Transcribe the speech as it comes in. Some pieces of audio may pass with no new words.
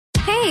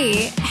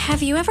Hey,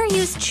 have you ever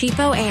used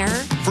Cheapo Air?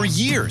 For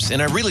years,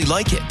 and I really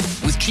like it.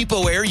 With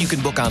Cheapo Air, you can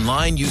book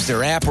online, use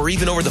their app, or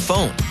even over the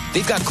phone.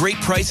 They've got great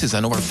prices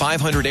on over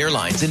 500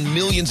 airlines and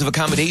millions of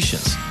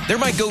accommodations. They're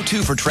my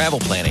go-to for travel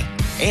planning.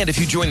 And if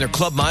you join their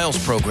Club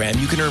Miles program,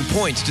 you can earn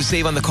points to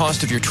save on the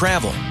cost of your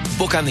travel.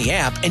 Book on the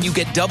app, and you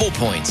get double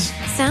points.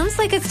 Sounds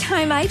like it's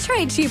time I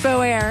tried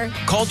Cheapo Air.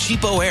 Call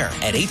Cheapo Air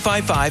at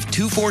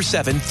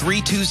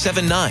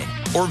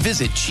 855-247-3279 or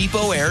visit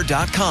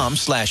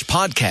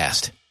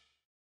cheapoair.com/podcast.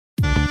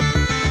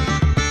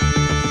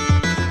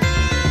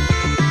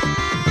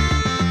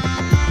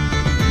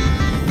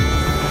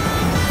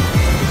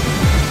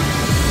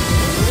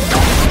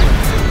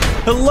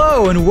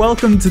 Hello and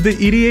welcome to the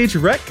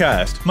EDH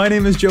Recast. My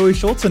name is Joey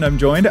Schultz and I'm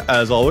joined,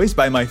 as always,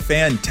 by my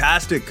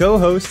fantastic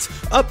co-hosts.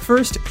 Up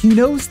first, he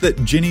knows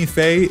that Ginny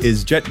Fey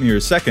is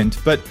Jetmir's second,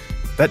 but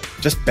that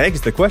just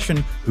begs the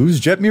question, who's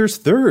Jetmir's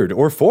third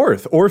or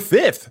fourth or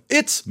fifth?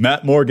 It's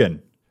Matt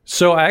Morgan.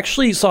 So I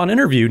actually saw an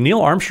interview. Neil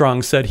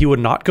Armstrong said he would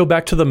not go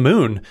back to the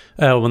moon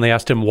when they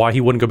asked him why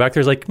he wouldn't go back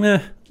there. He's like,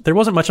 there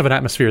wasn't much of an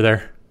atmosphere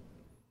there.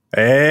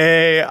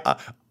 Hey,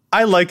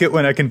 I like it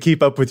when I can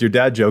keep up with your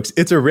dad jokes.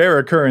 It's a rare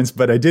occurrence,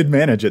 but I did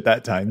manage it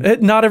that time.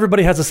 Not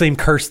everybody has the same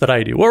curse that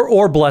I do,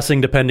 or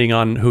blessing, depending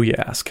on who you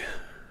ask.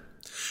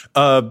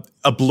 A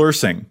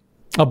blursing.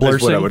 A blursing?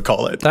 Is what I would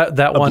call it.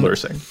 That one. A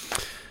blursing.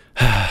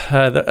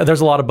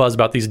 There's a lot of buzz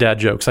about these dad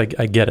jokes. I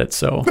get it,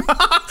 so...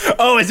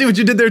 Oh, I see what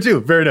you did there too.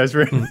 Very nice,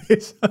 very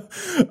nice.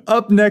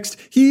 Up next,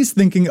 he's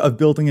thinking of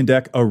building a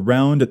deck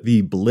around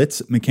the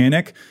Blitz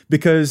mechanic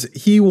because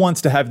he wants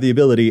to have the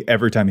ability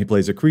every time he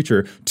plays a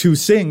creature to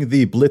sing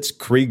the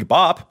Blitzkrieg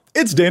Bop.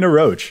 It's Dana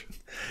Roach.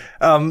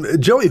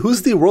 Joey,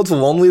 who's the world's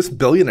loneliest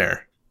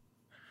billionaire?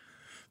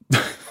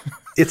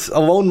 It's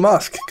Elon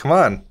Musk. Come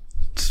on.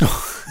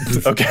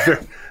 Okay.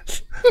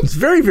 It's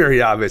very,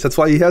 very obvious. That's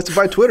why he has to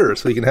buy Twitter,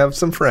 so he can have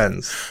some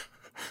friends.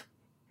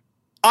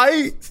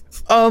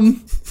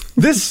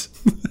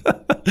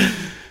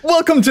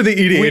 Welcome to the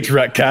EDH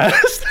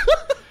Recast.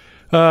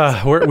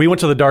 We went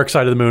to the dark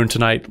side of the moon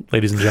tonight,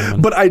 ladies and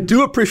gentlemen. But I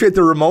do appreciate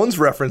the Ramones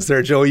reference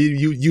there, Joey.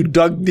 You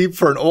dug deep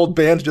for an old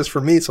band just for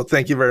me, so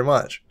thank you very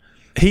much.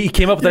 He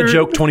came up with that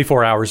joke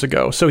 24 hours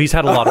ago, so he's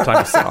had a lot of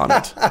time to sit on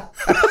it.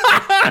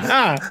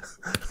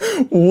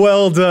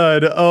 Well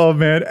done. Oh,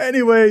 man.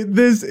 Anyway,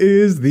 this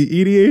is the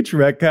EDH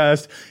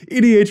Recast.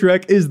 EDH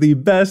Rec is the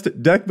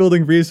best deck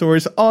building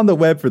resource on the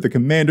web for the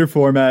Commander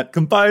format,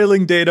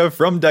 compiling data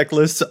from deck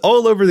lists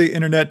all over the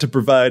internet to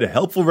provide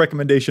helpful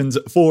recommendations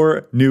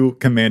for new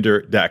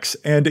Commander decks.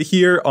 And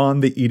here on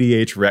the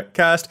EDH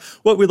Recast,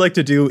 what we like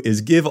to do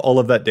is give all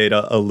of that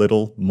data a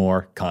little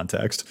more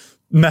context.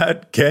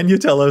 Matt, can you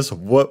tell us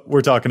what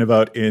we're talking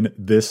about in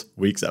this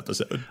week's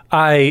episode?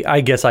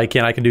 I guess I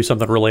can. I can do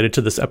something related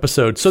to this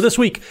episode. So this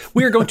week,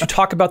 we are going to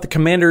talk about the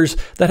commanders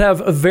that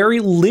have a very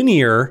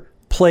linear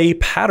play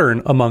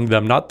pattern among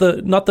them. Not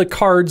the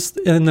cards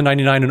in the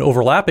 99 and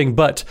overlapping,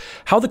 but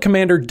how the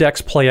commander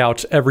decks play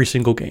out every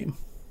single game.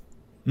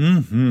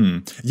 Mm-hmm.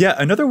 Yeah,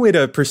 another way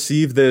to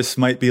perceive this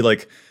might be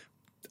like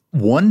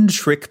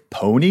one-trick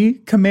pony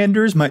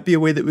commanders might be a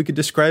way that we could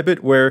describe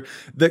it, where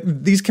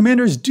these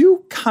commanders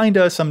do kind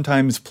of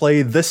sometimes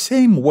play the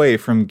same way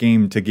from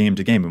game to game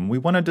to game. And we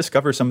want to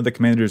discover some of the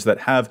commanders that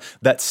have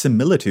that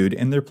similitude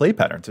in their play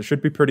patterns. It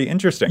should be pretty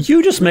interesting.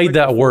 You just made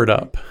that word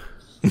up.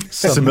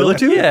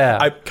 Similitude?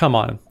 Yeah, come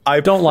on.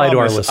 Don't lie to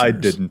our listeners. I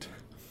didn't.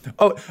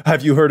 Oh,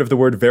 have you heard of the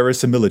word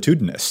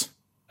verisimilitudinous?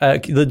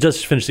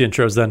 Just finish the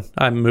intros then.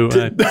 I'm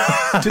moving.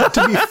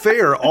 To be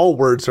fair, all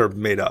words are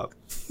made up.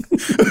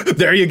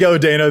 There you go,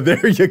 Dana.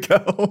 There you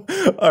go.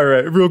 All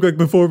right. Real quick,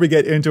 before we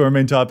get into our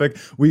main topic,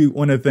 we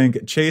want to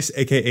thank Chase,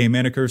 a.k.a.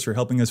 Manicures, for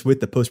helping us with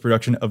the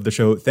post-production of the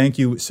show. Thank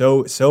you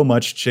so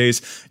much,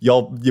 Chase.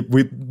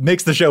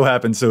 Makes the show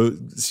happen. So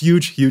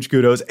huge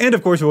kudos. And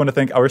of course, we want to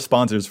thank our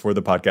sponsors for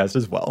the podcast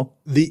as well.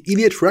 The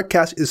EDH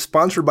Recast is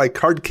sponsored by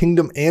Card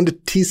Kingdom and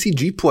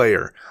TCG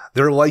Player.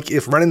 They're like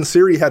if Ren and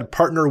Siri had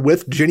partnered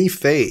with Ginny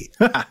Fey.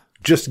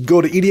 Just go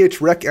to EDH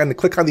Rec and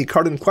click on the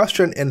card in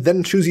question and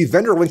then choose the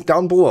vendor link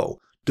down below.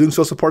 Doing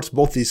so supports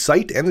both the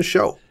site and the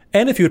show.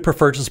 And if you would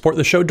prefer to support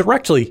the show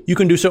directly, you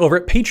can do so over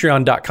at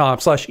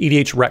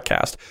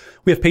patreon.com/EDHRecast.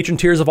 We have patron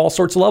tiers of all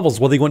sorts of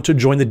levels, whether you want to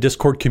join the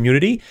Discord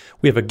community.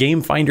 We have a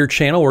Game Finder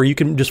channel where you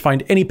can just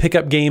find any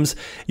pickup games.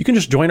 You can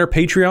just join our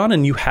Patreon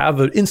and you have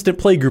an instant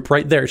play group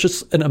right there. It's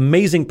just an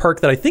amazing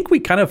perk that I think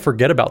we kind of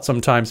forget about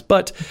sometimes,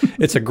 but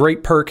it's a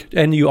great perk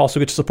and you also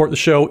get to support the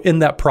show in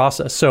that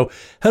process. So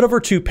head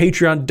over to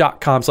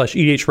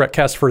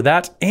patreon.com/EDHRecast for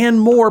that and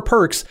more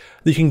perks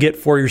that you can get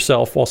for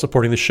yourself while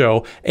supporting the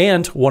show.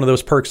 And one of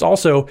those perks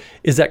also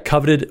is that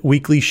coveted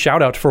weekly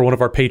shout out for one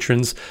of our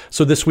patrons.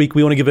 So this week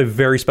we want to give a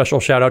very special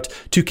shout out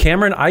to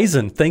Cameron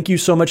Eisen. Thank you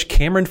so much,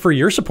 Cameron, for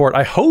your support.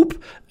 I hope,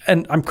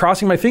 and I'm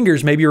crossing my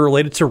fingers, maybe you're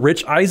related to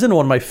Rich Eisen,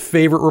 one of my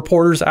favorite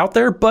reporters out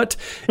there. But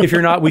if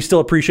you're not, we still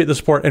appreciate the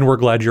support and we're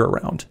glad you're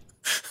around.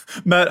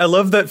 Matt, I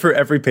love that for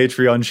every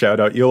Patreon shout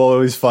out, you'll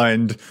always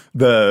find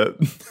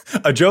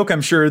a joke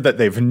I'm sure that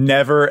they've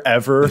never,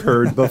 ever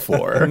heard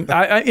before.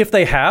 If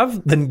they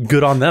have, then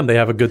good on them. They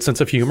have a good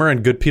sense of humor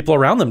and good people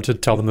around them to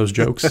tell them those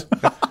jokes.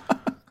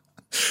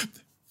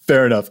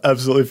 Fair enough.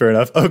 Absolutely fair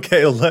enough.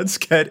 Okay, let's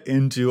get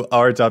into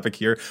our topic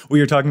here. We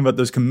are talking about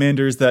those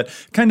commanders that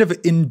kind of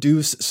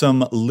induce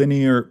some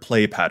linear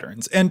play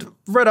patterns. And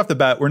right off the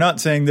bat, we're not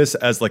saying this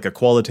as like a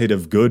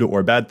qualitative good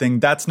or bad thing.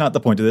 That's not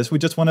the point of this. We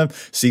just want to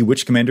see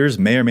which commanders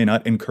may or may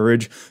not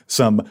encourage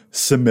some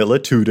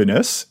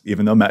similitudinous,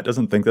 even though Matt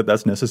doesn't think that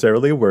that's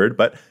necessarily a word,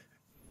 but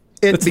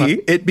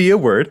it be a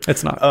word.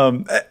 It's not.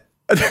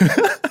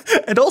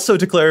 And also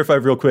to clarify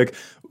real quick,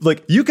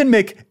 like you can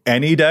make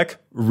any deck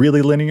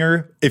really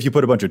linear if you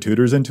put a bunch of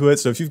tutors into it.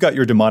 So if you've got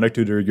your demonic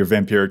tutor, your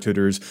vampiric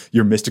tutors,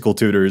 your mystical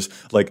tutors,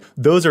 like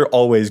those are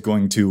always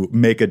going to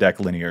make a deck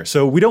linear.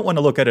 So we don't want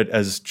to look at it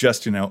as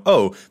just,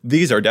 oh,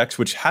 these are decks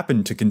which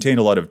happen to contain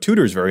a lot of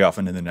tutors very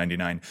often in the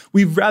 99.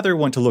 We rather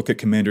want to look at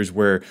commanders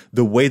where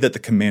the way that the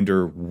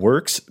commander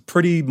works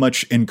pretty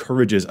much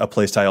encourages a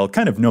playstyle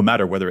kind of no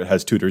matter whether it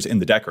has tutors in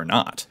the deck or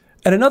not.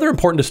 And another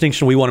important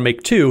distinction we want to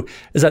make too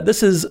is that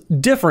this is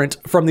different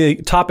from the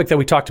topic that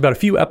we talked about a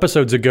few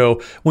episodes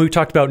ago when we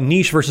talked about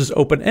niche versus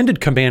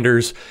open-ended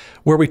commanders,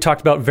 where we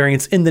talked about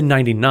variants in the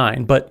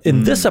 99. But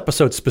in this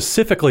episode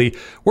specifically,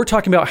 we're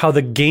talking about how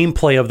the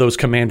gameplay of those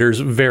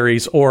commanders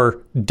varies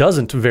or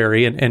doesn't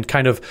vary and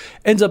kind of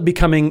ends up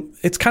becoming,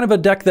 it's kind of a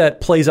deck that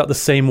plays out the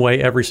same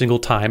way every single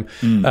time.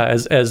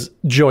 As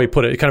Joey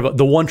put it, kind of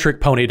the one-trick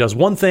pony does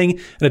one thing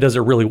and it does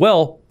it really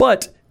well,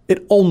 but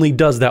it only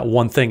does that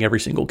one thing every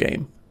single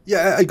game.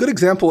 Yeah, a good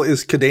example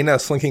is Kadena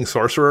Slinking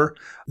Sorcerer.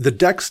 The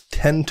decks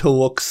tend to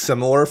look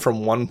similar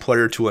from one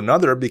player to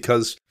another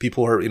because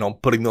people are,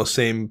 putting those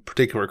same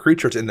particular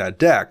creatures in that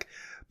deck.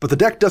 But the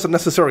deck doesn't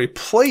necessarily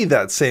play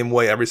that same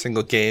way every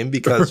single game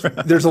because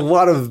there's a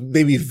lot of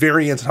maybe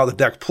variance in how the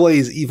deck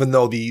plays, even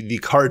though the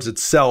cards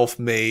itself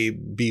may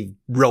be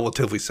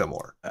relatively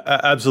similar.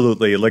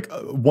 Absolutely. Like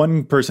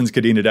one person's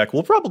Kadena deck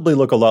will probably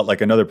look a lot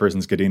like another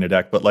person's Kadena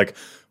deck, but like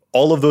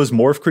all of those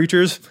morph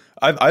creatures,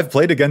 I've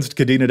played against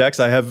Kadena decks.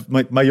 I have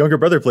my younger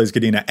brother plays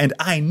Kadena, and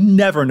I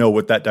never know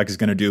what that deck is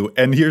going to do.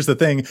 And here's the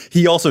thing,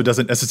 he also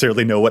doesn't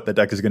necessarily know what the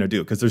deck is going to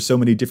do because there's so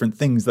many different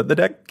things that the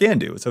deck can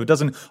do. So it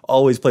doesn't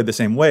always play the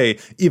same way,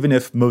 even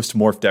if most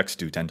morph decks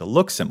do tend to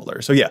look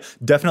similar. So yeah,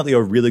 definitely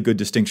a really good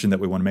distinction that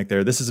we want to make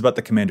there. This is about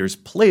the commander's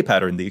play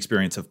pattern, the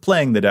experience of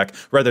playing the deck,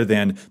 rather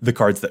than the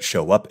cards that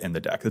show up in the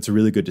deck. That's a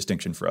really good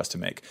distinction for us to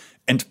make.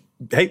 And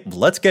hey,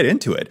 let's get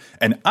into it.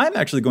 And I'm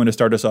actually going to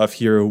start us off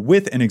here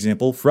with an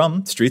example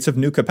from Streets of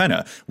New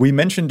Capenna. We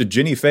mentioned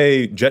Ginny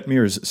Fey,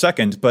 Jetmir's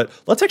second, but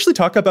let's actually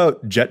talk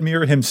about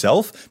Jetmir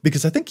himself,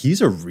 because I think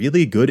he's a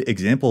really good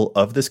example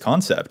of this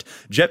concept.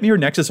 Jetmir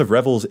Nexus of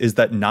Revels is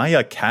that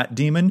Naya cat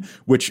demon,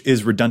 which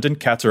is redundant.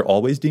 Cats are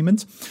always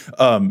demons.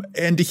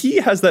 And he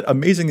has that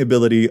amazing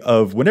ability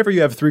of whenever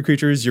you have 3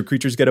 creatures, your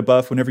creatures get a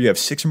buff. Whenever you have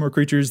 6 or more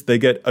creatures, they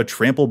get a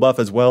trample buff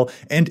as well.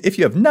 And if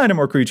you have 9 or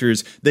more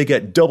creatures, they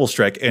get double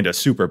strike and a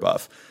super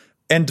buff.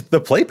 And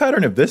the play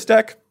pattern of this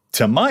deck,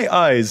 to my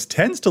eyes,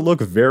 tends to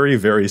look very,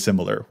 very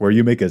similar, where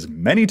you make as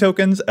many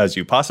tokens as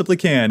you possibly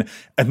can,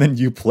 and then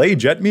you play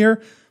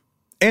Jetmir,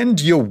 and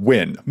you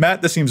win.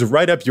 Matt, this seems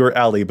right up your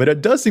alley, but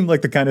it does seem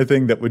like the kind of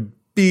thing that would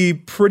be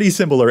pretty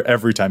similar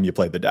every time you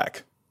play the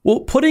deck.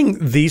 Well, putting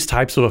these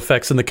types of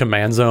effects in the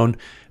command zone,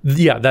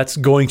 yeah, that's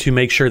going to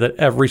make sure that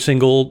every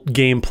single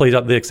game plays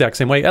out the exact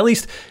same way. At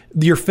least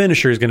your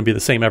finisher is going to be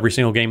the same every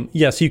single game.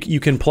 Yes, you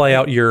can play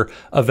out your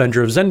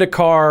Avenger of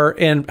Zendikar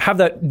and have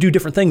that do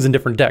different things in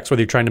different decks,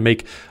 whether you're trying to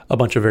make a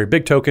bunch of very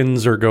big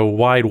tokens or go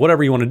wide,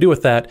 whatever you want to do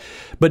with that.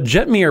 But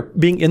Jetmir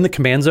being in the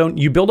command zone,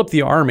 you build up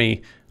the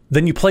army,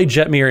 then you play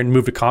Jetmir and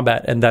move to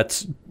combat, and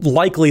that's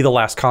likely the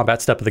last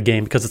combat step of the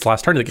game because it's the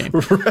last turn of the game.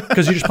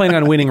 Because you're just planning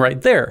on winning right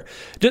there.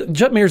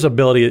 Jetmir's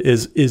ability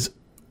is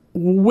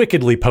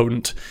wickedly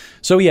potent.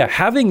 So yeah,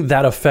 having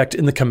that effect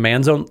in the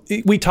command zone,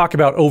 we talk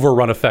about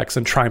overrun effects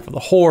and Triumph of the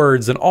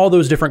Hordes and all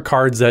those different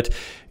cards that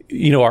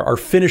are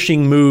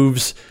finishing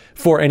moves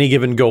for any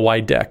given go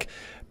wide deck.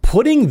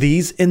 Putting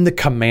these in the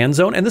command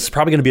zone, and this is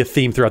probably going to be a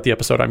theme throughout the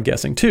episode, I'm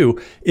guessing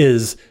too,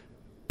 is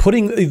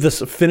putting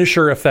this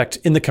finisher effect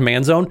in the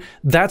command zone.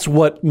 That's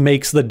what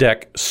makes the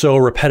deck so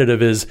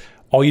repetitive. Is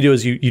all you do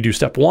is you do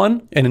step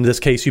 1, and in this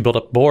case you build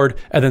up board,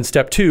 and then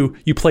step 2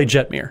 you play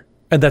Jetmir,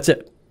 and that's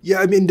it. Yeah,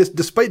 I mean,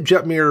 despite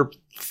Jetmir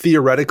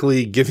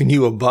theoretically giving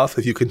you a buff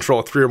if you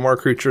control 3 or more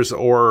creatures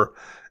or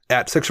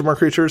at 6 or more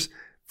creatures,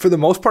 for the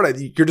most part,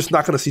 you're just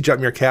not going to see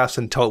Jetmir cast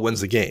until it wins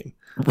the game.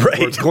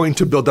 Right. Or it's going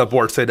to build up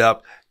board set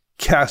up,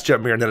 cast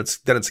Jetmir, and then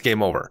it's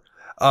game over.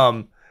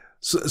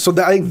 So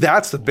I think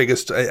that's the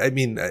biggest. I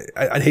mean,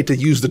 I'd hate to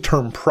use the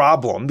term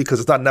problem because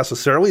it's not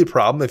necessarily a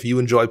problem. If you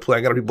enjoy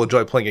playing it or people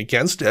enjoy playing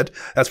against it,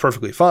 that's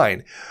perfectly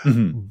fine.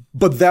 Mm-hmm.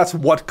 But that's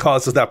what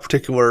causes that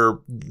particular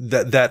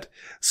that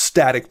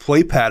static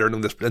play pattern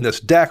in this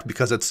deck,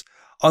 because it's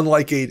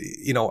unlike a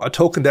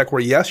token deck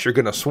where, yes, you're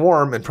going to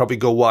swarm and probably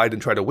go wide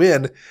and try to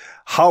win,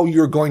 how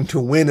you're going to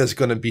win is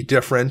going to be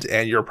different,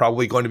 and you're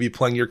probably going to be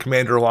playing your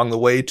commander along the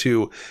way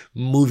to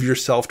move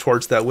yourself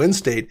towards that win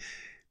state.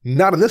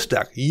 Not in this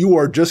deck. You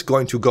are just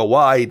going to go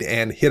wide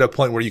and hit a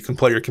point where you can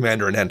play your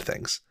commander and end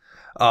things.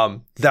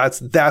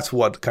 That's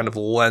what kind of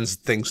lends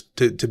things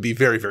to be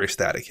very, very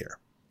static here.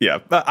 Yeah,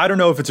 I don't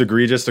know if it's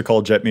egregious to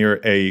call Jetmir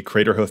a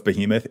Craterhoof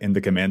behemoth in the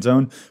command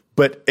zone,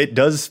 but it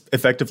does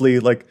effectively,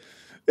 like,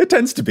 it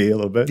tends to be a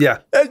little bit. Yeah.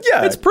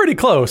 Yeah. It's pretty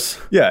close.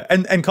 Yeah,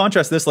 and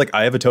contrast this, like,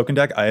 I have a token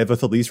deck, I have a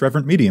Thalisse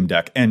Reverent Medium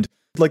deck, and,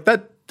 like,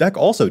 that deck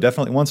also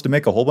definitely wants to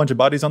make a whole bunch of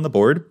bodies on the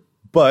board,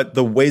 but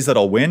the ways that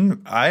I'll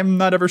win, I'm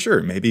not ever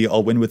sure. Maybe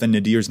I'll win with a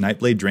Nadir's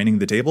Nightblade draining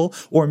the table,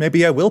 or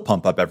maybe I will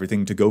pump up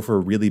everything to go for a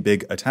really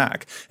big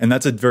attack. And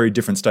that's a very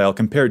different style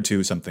compared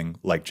to something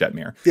like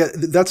Jetmir. Yeah,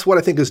 that's what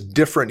I think is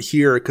different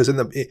here, because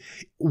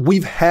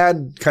we've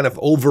had kind of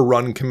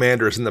overrun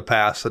commanders in the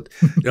past that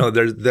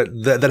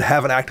that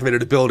have an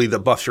activated ability that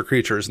buffs your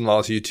creatures and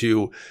allows you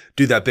to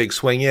do that big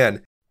swing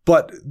in.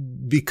 But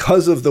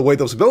because of the way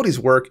those abilities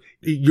work,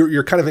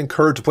 you're kind of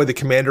encouraged to play the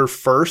commander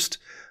first,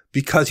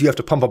 because you have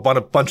to pump up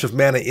a bunch of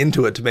mana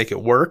into it to make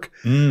it work.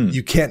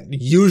 You can't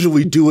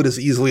usually do it as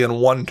easily in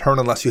one turn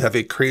unless you have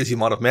a crazy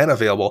amount of mana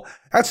available.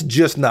 That's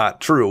just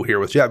not true here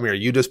with Jetmir.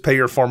 You just pay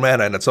your 4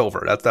 mana and it's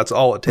over. That's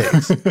all it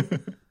takes.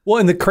 Well,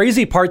 and the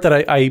crazy part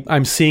that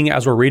I'm seeing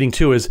as we're reading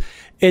too is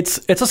it's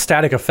a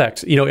static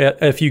effect.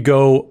 If you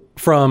go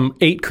from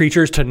 8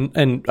 creatures to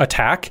an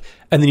attack,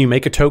 and then you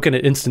make a token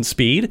at instant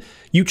speed,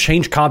 you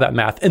change combat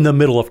math in the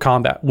middle of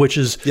combat, which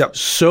is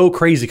so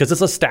crazy because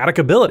it's a static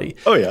ability.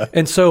 Oh, yeah.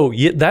 And so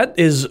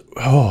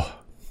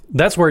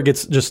that's where it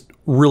gets just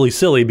really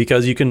silly,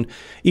 because you can,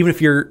 even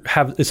if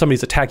if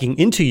somebody's attacking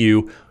into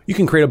you, you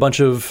can create a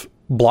bunch of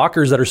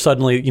blockers that are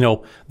suddenly,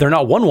 they're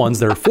not 1/1s,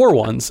 they're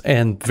 4/1s,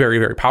 and very,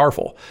 very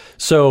powerful.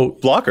 So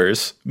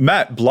blockers?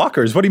 Matt,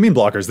 blockers? What do you mean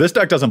blockers? This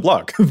deck doesn't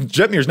block.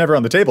 Jetmir's never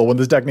on the table when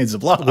this deck needs to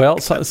block. Well,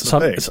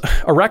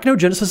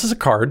 Arachnogenesis is a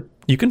card.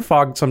 You can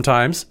fog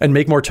sometimes and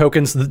make more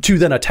tokens to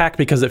then attack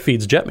because it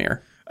feeds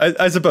Jetmir.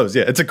 I suppose,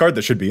 yeah. It's a card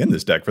that should be in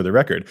this deck for the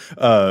record.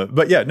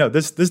 But yeah, no,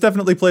 this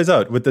definitely plays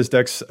out with this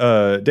deck's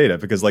data,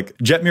 because like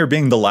Jetmir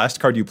being the last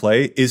card you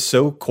play is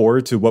so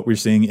core to what we're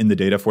seeing in the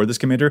data for this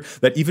commander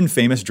that even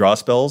famous draw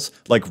spells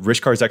like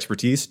Rishkar's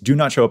Expertise do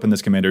not show up in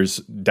this commander's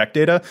deck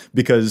data,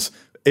 because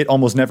it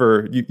almost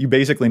never, you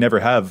basically never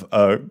have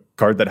a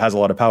card that has a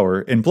lot of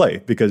power in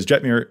play, because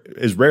Jetmir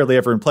is rarely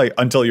ever in play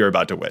until you're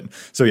about to win.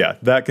 So yeah,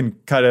 that can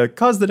kind of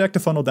cause the deck to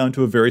funnel down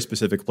to a very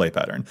specific play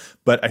pattern.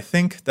 But I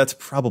think that's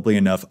probably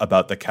enough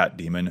about the Cat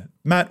Demon.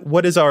 Matt,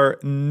 what is our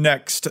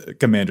next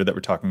commander that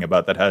we're talking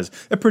about that has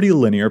a pretty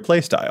linear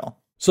play style?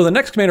 So the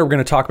next commander we're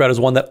going to talk about is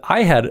one that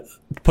I had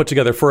put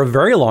together for a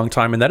very long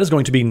time, and that is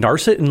going to be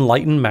Narset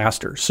Enlightened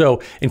Master.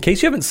 So in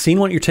case you haven't seen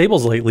one at your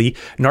tables lately,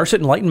 Narset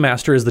Enlightened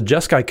Master is the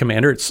Jeskai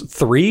commander. It's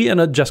 3 and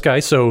a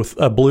Jeskai, so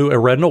a blue, a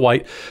red, and a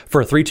white, for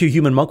a 3/2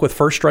 human monk with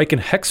first strike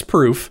and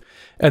hexproof.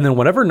 And then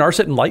whenever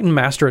Narset Enlightened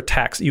Master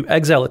attacks, you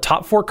exile the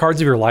top 4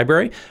 cards of your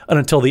library, and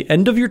until the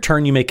end of your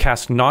turn, you may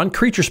cast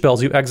non-creature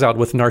spells you exiled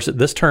with Narset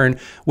this turn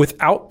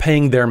without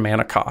paying their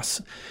mana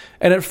costs.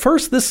 And at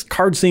first, this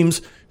card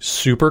seems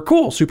super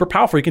cool, super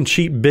powerful. You can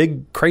cheat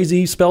big,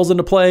 crazy spells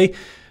into play.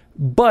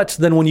 But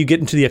then when you get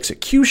into the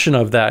execution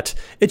of that,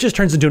 it just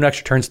turns into an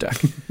extra turns deck.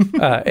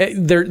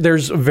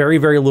 There's very,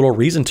 very little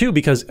reason to,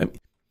 because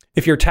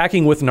if you're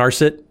attacking with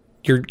Narset,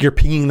 you're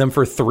pinging them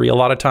for 3 a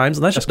lot of times,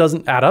 and that just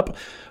doesn't add up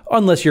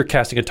unless you're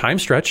casting a time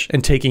stretch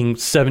and taking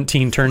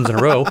 17 turns in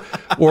a row,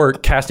 or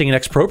casting an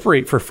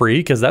expropriate for free,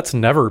 because that's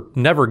never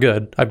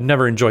good. I've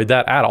never enjoyed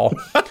that at all.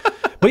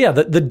 But yeah,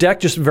 the deck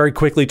just very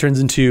quickly turns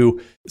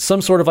into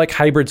some sort of like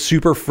hybrid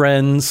Super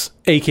Friends,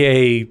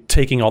 aka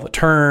taking all the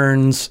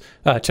turns,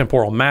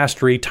 Temporal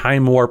Mastery,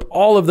 Time Warp,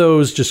 all of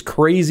those just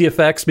crazy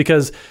effects,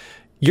 because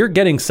you're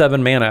getting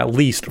 7 mana at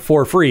least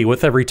for free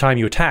with every time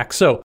you attack.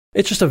 So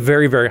it's just a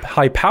very, very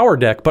high power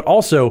deck, but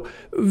also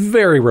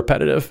very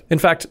repetitive. In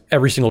fact,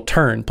 every single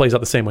turn plays out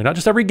the same way. Not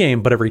just every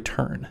game, but every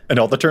turn. And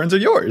all the turns are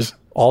yours.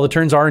 All the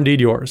turns are indeed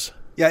yours.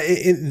 Yeah,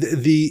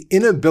 the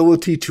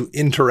inability to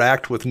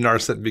interact with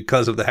Narset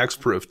because of the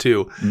hexproof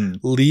too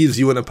leaves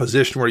you in a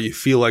position where you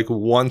feel like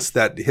once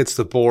that hits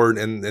the board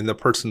and the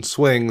person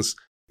swings,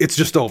 it's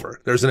just over.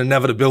 There's an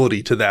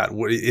inevitability to that.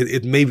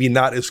 It may be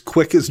not as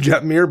quick as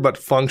Jetmir, but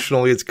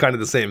functionally it's kind of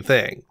the same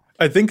thing.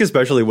 I think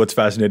especially what's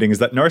fascinating is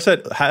that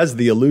Narset has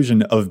the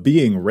illusion of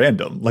being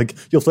random. Like,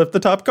 you'll flip the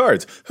top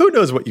cards. Who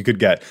knows what you could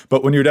get?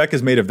 But when your deck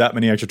is made of that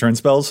many extra turn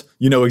spells,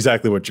 you know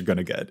exactly what you're going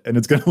to get. And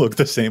it's going to look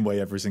the same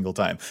way every single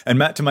time. And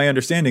Matt, to my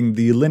understanding,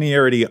 the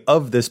linearity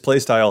of this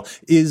playstyle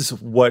is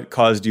what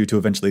caused you to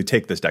eventually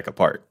take this deck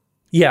apart.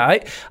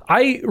 Yeah,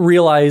 I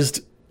realized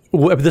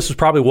this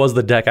probably was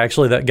the deck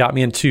actually that got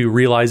me into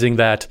realizing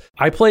that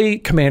I play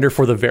Commander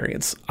for the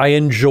variance. I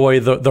enjoy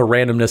the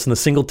randomness and the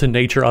singleton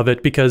nature of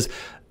it because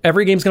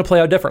every game's going to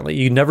play out differently.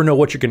 You never know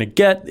what you're going to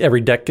get.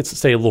 Every deck gets to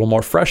stay a little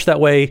more fresh that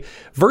way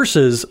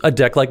versus a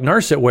deck like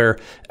Narset where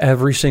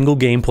every single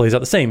game plays out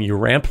the same. You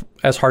ramp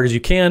as hard as you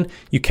can,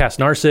 you cast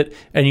Narset,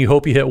 and you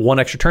hope you hit one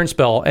extra turn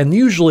spell. And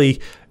usually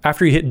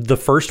after you hit the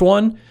first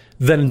one,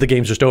 then the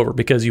game's just over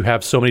because you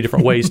have so many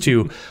different ways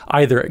to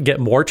either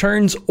get more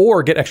turns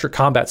or get extra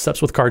combat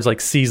steps with cards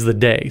like Seize the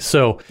Day.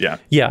 So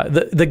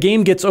the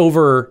game gets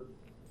over,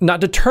 not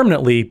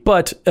determinately,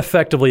 but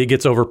effectively it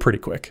gets over pretty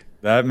quick.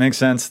 That makes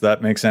sense.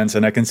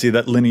 And I can see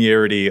that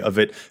linearity of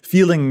it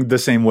feeling the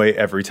same way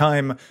every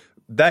time.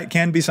 That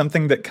can be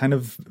something that kind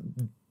of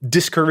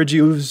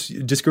discourages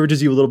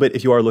you a little bit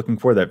if you are looking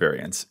for that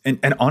variance. And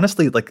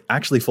honestly, like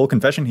actually full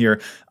confession here,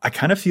 I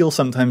kind of feel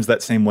sometimes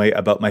that same way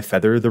about my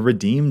Feather the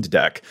Redeemed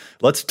deck.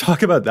 Let's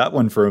talk about that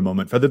one for a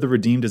moment. Feather the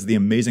Redeemed is the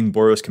amazing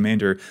Boros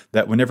commander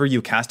that whenever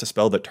you cast a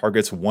spell that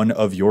targets one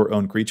of your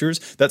own creatures,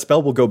 that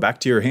spell will go back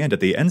to your hand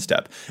at the end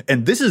step.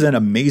 And this is an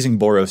amazing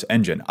Boros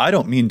engine. I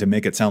don't mean to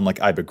make it sound like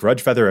I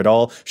begrudge Feather at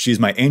all. She's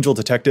my angel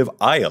detective.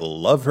 I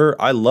love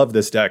her. I love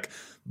this deck.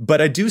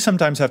 But I do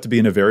sometimes have to be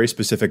in a very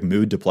specific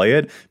mood to play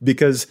it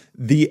because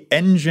the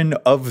engine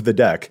of the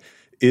deck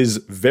is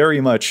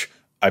very much,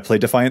 I play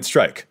Defiant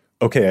Strike.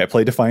 Okay, I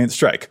play Defiant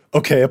Strike.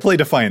 Okay, I play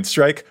Defiant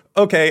Strike.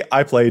 Okay,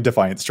 I play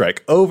Defiant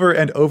Strike over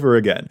and over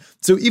again.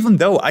 So even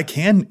though I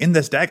can, in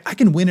this deck, I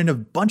can win in a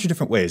bunch of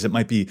different ways. It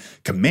might be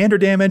commander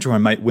damage, or I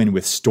might win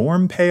with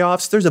storm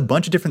payoffs. There's a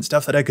bunch of different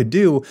stuff that I could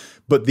do,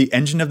 but the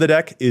engine of the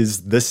deck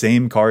is the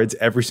same cards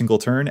every single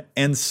turn,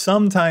 and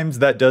sometimes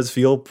that does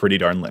feel pretty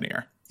darn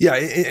linear. Yeah,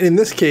 in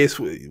this case,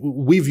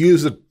 we've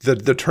used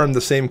the term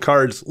the same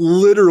cards.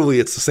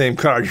 Literally, it's the same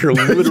card. You're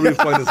literally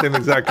playing the same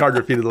exact card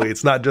repeatedly.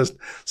 It's not just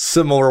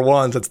similar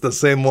ones. It's the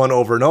same one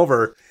over and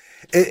over.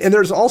 And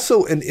there's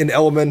also an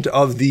element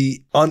of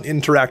the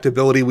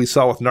uninteractability we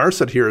saw with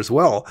Narset here as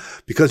well,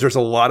 because there's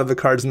a lot of the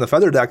cards in the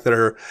Feather deck that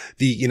are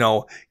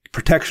the,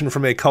 protection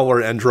from a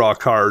color and draw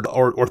card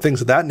or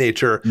things of that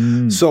nature.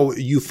 So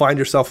you find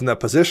yourself in that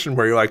position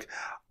where you're like,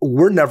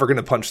 we're never going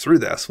to punch through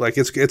this. Like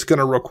it's going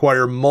to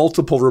require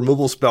multiple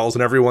removal spells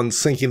and everyone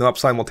syncing them up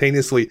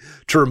simultaneously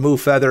to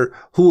remove Feather,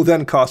 who will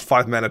then cost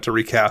 5 mana to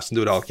recast and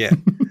do it all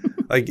again.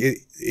 Like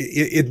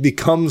it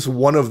becomes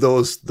one of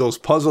those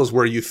puzzles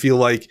where you feel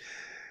like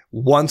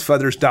once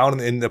Feather's down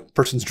and the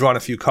person's drawn a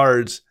few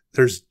cards,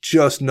 there's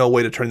just no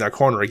way to turn that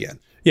corner again.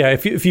 Yeah,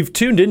 if you've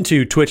tuned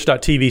into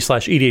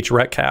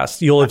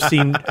twitch.tv/EDHRECast, you'll have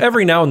seen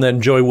every now and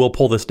then Joey will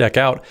pull this deck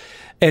out.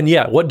 And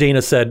yeah, what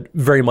Dana said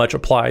very much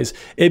applies.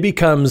 It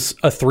becomes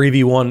a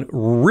 3v1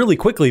 really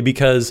quickly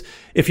because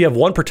if you have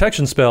one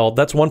protection spell,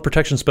 that's one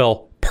protection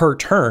spell per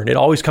turn. It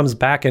always comes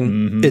back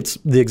and it's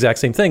the exact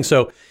same thing.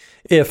 So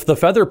if the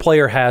Feather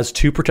player has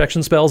 2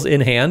 protection spells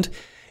in hand,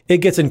 it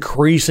gets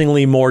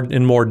increasingly more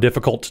and more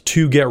difficult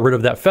to get rid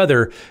of that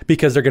Feather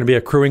because they're going to be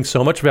accruing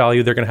so much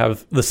value. They're going to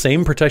have the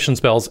same protection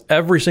spells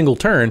every single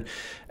turn.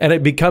 And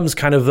it becomes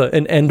kind of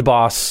an end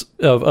boss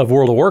of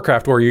World of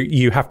Warcraft where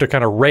you have to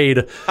kind of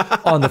raid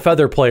on the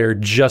Feather player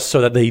just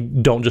so that they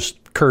don't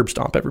just curb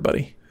stomp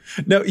everybody.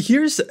 Now,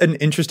 here's an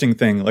interesting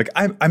thing. Like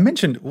I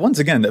mentioned once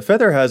again that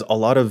Feather has a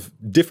lot of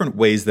different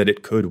ways that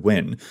it could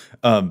win.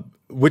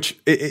 Which,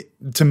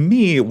 to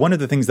me, one of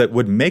the things that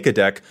would make a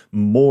deck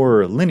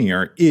more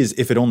linear is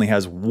if it only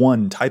has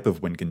one type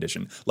of win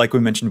condition. Like we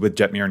mentioned with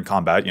Jetmir in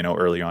combat,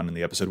 early on in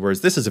the episode,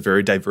 whereas this is a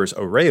very diverse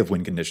array of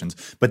win conditions,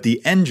 but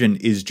the engine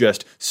is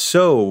just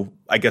so,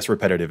 I guess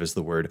repetitive is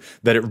the word,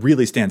 that it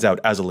really stands out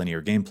as a linear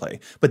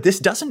gameplay. But this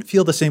doesn't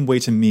feel the same way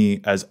to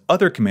me as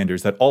other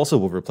commanders that also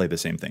will replay the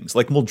same things.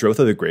 Like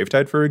Muldrotha the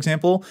Gravetide, for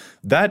example,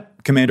 that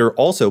commander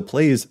also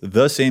plays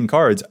the same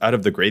cards out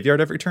of the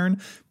graveyard every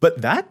turn,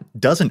 but that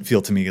doesn't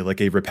feel to me like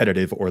a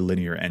repetitive or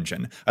linear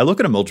engine. I look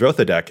at a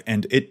Muldrotha deck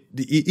and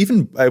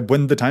even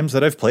when the times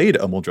that I've played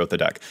a Muldrotha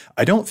deck,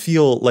 I don't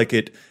feel like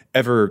it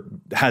ever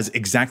has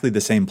exactly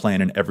the same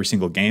plan in every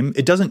single game.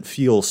 It doesn't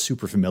feel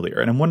super familiar.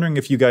 And I'm wondering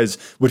if you guys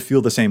would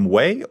feel the same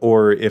way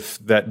or if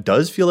that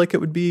does feel like it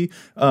would be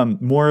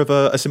more of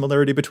a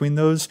similarity between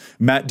those.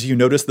 Matt, do you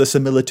notice the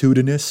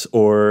similitudinous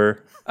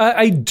or...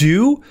 I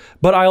do,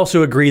 but I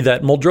also agree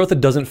that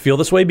Muldrotha doesn't feel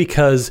this way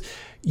because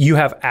you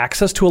have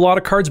access to a lot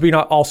of cards, but you're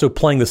not also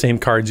playing the same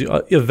cards.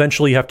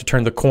 Eventually, you have to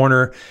turn the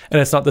corner, and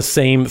it's not the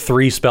same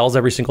 3 spells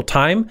every single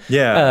time.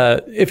 Yeah.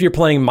 If you're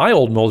playing my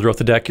old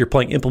Muldrotha deck, you're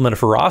playing Implement of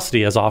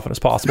Ferocity as often as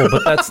possible,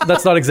 but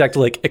that's not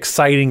exactly like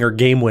exciting or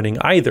game-winning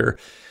either.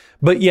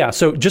 But yeah,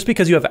 so just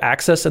because you have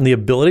access and the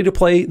ability to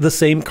play the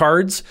same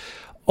cards,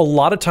 a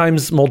lot of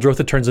times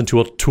Muldrotha turns into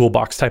a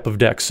toolbox type of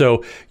deck.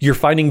 So you're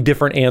finding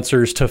different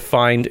answers to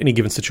find any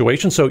given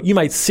situation. So you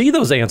might see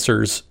those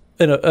answers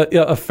in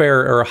a fair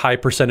or a high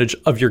percentage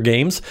of your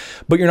games,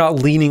 but you're not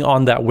leaning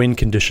on that win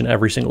condition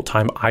every single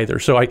time either.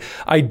 So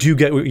I do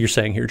get what you're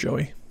saying here,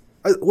 Joey.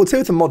 I would say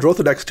with the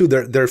Muldrotha decks too,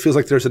 there feels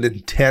like there's an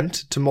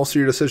intent to most of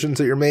your decisions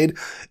that you're made,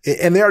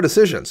 and they are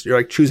decisions. You're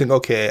like choosing,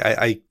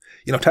 okay,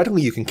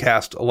 technically you can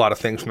cast a lot of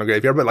things from the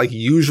graveyard, but like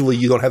usually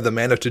you don't have the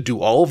mana to do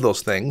all of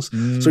those things.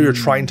 So you're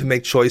trying to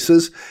make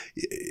choices.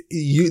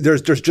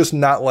 There's just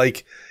not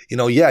like,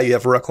 you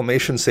have a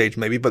Reclamation Sage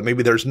maybe, but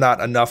maybe there's not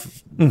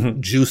enough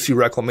juicy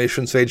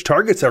Reclamation Sage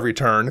targets every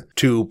turn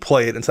to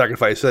play it and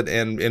sacrifice it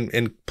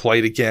and play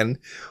it again.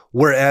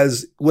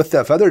 Whereas with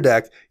that Feather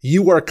deck,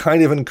 you are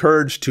kind of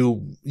encouraged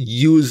to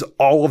use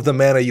all of the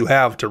mana you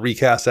have to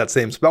recast that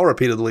same spell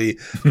repeatedly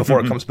before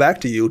it comes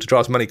back to you to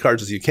draw as many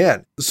cards as you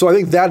can. So I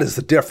think that is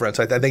the difference.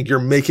 I think you're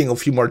making a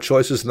few more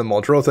choices in the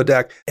Muldrotha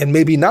deck and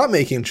maybe not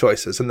making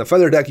choices. In the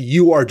Feather deck,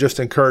 you are just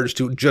encouraged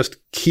to just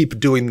keep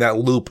doing that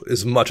loop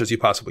as much as you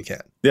possibly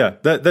can. Yeah,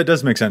 that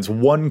does make sense.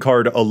 One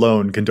card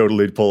alone can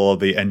totally pull all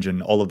the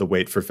engine, all of the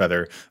weight for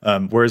Feather.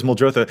 Whereas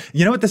Muldrotha,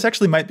 you know what, this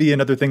actually might be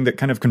another thing that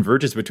kind of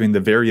converges between the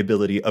variability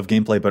of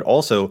gameplay, but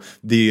also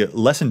the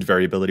lessened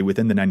variability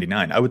within the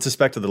 99. I would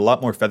suspect that a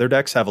lot more Feather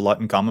decks have a lot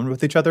in common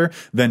with each other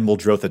than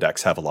Muldrotha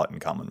decks have a lot in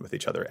common with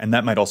each other. And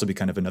that might also be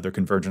kind of another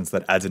convergence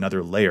that adds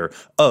another layer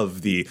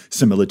of the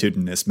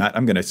similitudinous. Matt,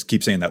 I'm going to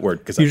keep saying that word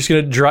because you're just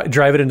going to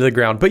drive it into the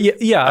ground. But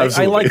yeah,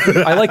 I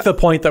like the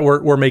point that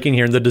we're making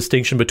here and the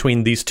distinction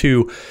between these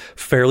two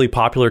fairly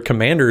popular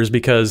commanders,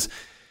 because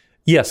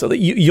so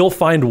you'll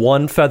find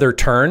one Feather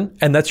turn,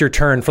 and that's your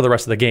turn for the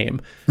rest of the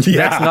game. Yeah.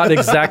 That's not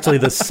exactly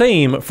the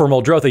same for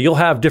Muldrotha. You'll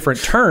have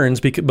different turns,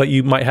 but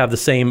you might have the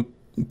same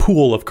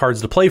pool of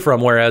cards to play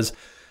from, whereas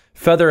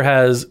Feather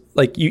has,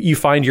 like, you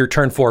find your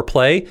turn 4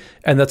 play,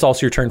 and that's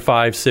also your turn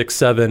 5, 6,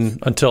 7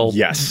 until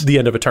the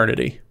end of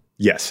eternity.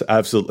 Yes,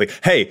 absolutely.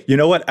 Hey, you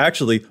know what?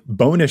 Actually,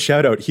 bonus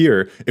shout out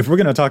here. If we're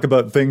going to talk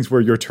about things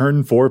where your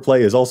turn 4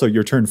 play is also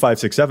your turn 5,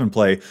 6, 7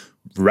 play,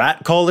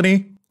 Rat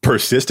Colony,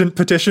 Persistent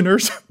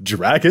Petitioners,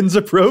 Dragon's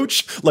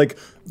Approach, like,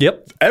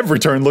 every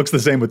turn looks the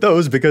same with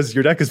those because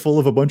your deck is full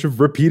of a bunch of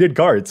repeated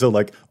cards. So,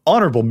 like,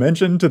 honorable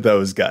mention to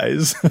those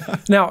guys.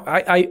 Now,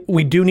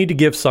 we do need to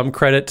give some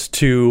credit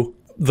to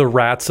the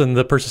Rats and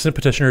the Persistent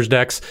Petitioners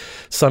decks.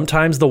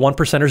 Sometimes the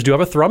 1%ers do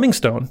have a Thrumming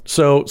Stone,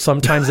 so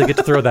sometimes they get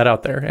to throw that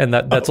out there, and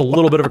that's a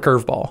little bit of a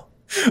curveball.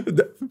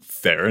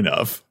 Fair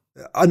enough.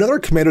 Another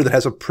commander that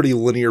has a pretty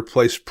linear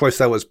play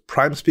style was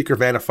Prime Speaker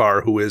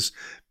Vannifar, who is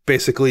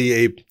basically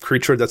a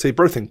creature that's a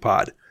birthing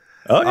pod.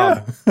 Oh,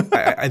 yeah.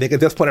 I think at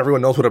this point,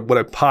 everyone knows what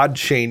a pod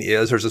chain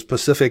is. There's a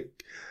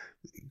specific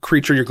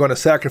creature you're going to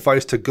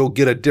sacrifice to go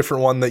get a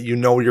different one that you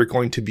know you're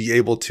going to be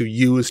able to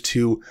use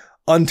to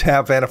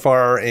untap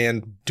Vannifar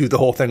and do the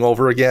whole thing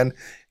over again,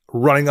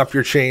 running up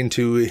your chain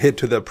to hit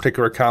to the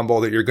particular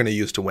combo that you're going to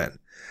use to win.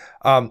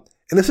 And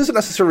this isn't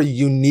necessarily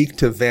unique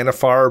to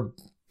Vannifar.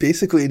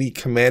 Basically, any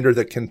commander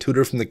that can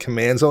tutor from the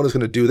command zone is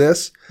going to do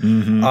this.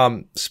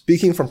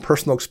 Speaking from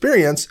personal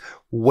experience,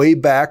 way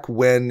back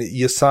when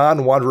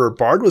Yasan Wanderer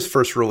Bard was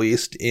first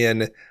released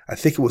in, I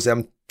think it was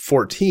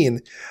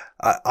M14,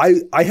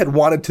 I had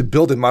wanted to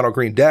build a mono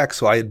green deck,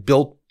 so I had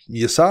built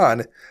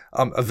Yasan.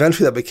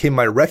 Eventually, that became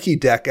my Reki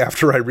deck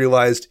after I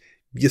realized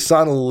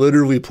Yasan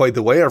literally played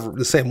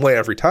the same way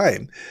every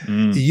time.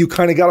 You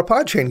kind of got a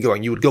pod chain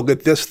going. You would go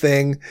get this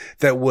thing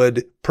that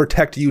would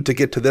protect you to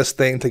get to this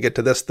thing, to get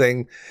to this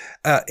thing.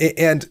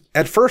 And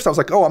at first I was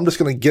like, I'm just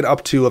going to get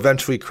up to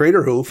eventually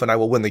Craterhoof and I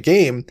will win the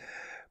game.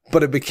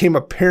 But it became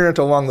apparent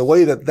along the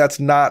way that that's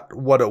not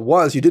what it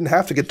was. You didn't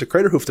have to get to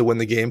Craterhoof to win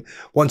the game.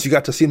 Once you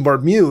got to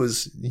Seenbard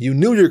Muse, you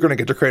knew you were going to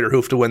get to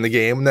Craterhoof to win the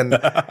game. And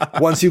then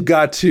once you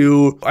got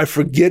to, I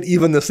forget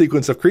even the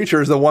sequence of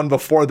creatures, the one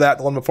before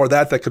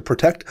that could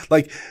protect.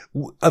 Like,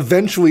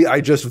 eventually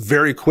I just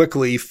very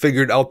quickly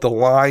figured out the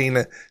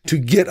line to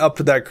get up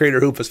to that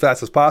Craterhoof as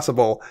fast as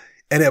possible.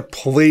 And it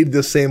played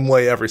the same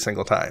way every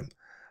single time.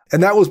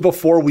 And that was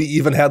before we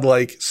even had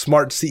like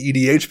smart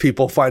CEDH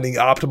people finding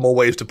optimal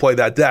ways to play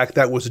that deck.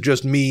 That was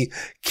just me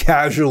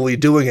casually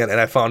doing it, and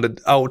I found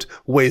out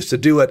ways to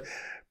do it.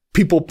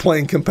 People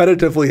playing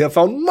competitively have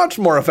found much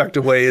more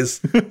effective ways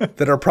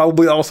that are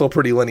probably also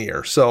pretty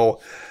linear.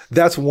 So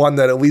that's one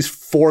that, at least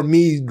for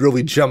me,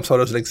 really jumps out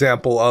as an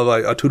example of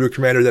a tutor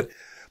commander that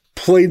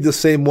played the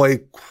same way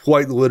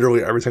quite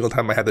literally every single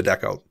time I had the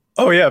deck out.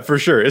 Oh, yeah, for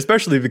sure.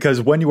 Especially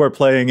because when you are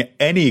playing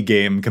any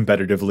game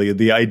competitively,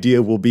 the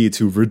idea will be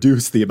to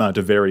reduce the amount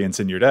of variance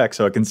in your deck.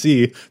 So I can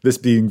see this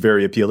being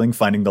very appealing,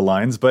 finding the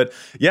lines. But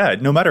yeah,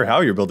 no matter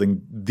how you're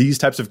building these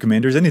types of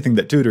commanders, anything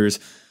that tutors,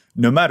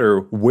 no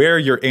matter where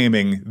you're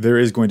aiming, there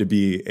is going to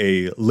be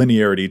a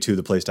linearity to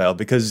the playstyle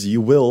because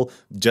you will,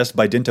 just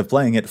by dint of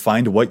playing it,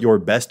 find what your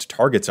best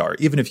targets are,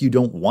 even if you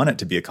don't want it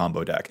to be a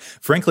combo deck.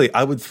 Frankly,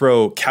 I would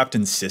throw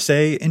Captain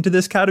Sisay into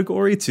this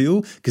category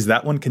too, because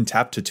that one can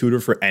tap to tutor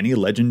for any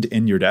legend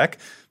in your deck.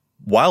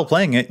 While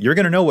playing it, you're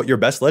going to know what your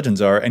best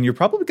legends are, and you're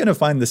probably going to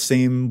find the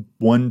same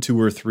 1, 2,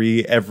 or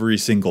 3 every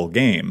single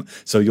game.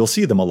 So you'll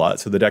see them a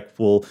lot. So the deck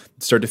will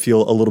start to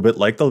feel a little bit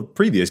like the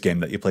previous game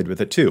that you played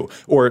with it too.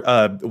 Or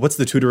what's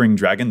the tutoring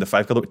dragon, the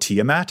 5-color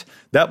Tiamat?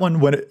 That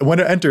one, when it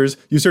enters,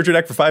 you search your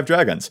deck for 5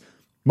 dragons.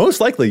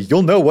 Most likely,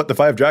 you'll know what the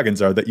 5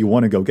 dragons are that you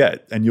want to go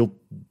get, and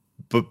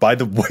but by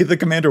the way the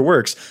commander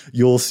works,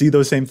 you'll see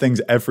those same things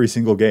every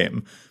single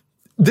game.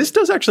 This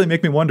does actually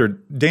make me wonder,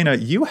 Dana,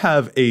 you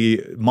have a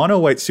mono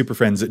white Super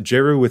Friends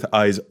Jeru with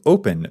Eyes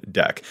Open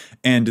deck,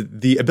 and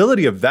the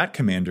ability of that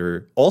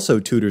commander also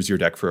tutors your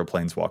deck for a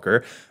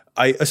Planeswalker.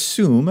 I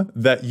assume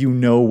that you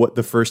know what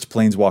the first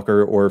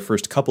Planeswalker or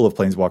first couple of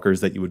Planeswalkers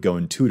that you would go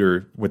and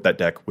tutor with that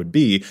deck would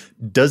be.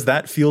 Does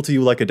that feel to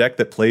you like a deck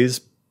that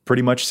plays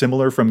pretty much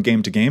similar from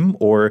game to game?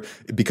 Or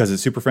because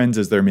it's Super Friends,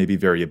 is there maybe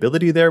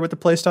variability there with the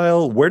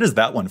playstyle? Where does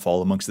that one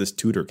fall amongst this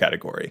tutor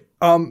category?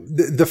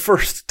 The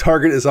first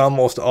target is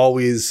almost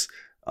always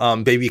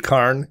Baby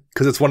Karn,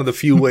 because it's one of the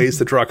few ways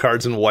to draw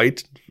cards in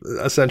white,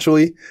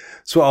 essentially.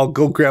 So I'll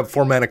go grab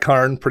 4-mana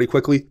Karn pretty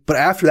quickly. But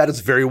after that,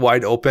 it's very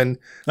wide open.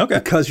 Okay.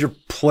 Because you're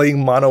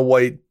playing mono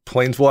white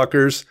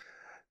Planeswalkers,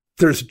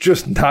 there's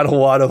just not a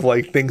lot of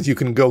like things you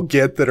can go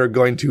get that are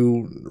going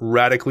to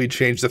radically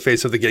change the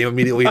face of the game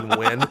immediately and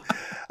win.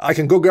 I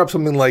can go grab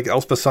something like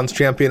Elspeth Sun's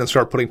Champion and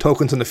start putting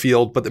tokens in the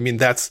field, but I mean,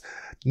 that's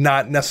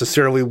not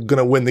necessarily going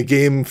to win the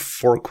game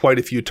for quite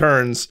a few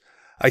turns.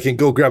 I can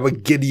go grab a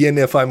Gideon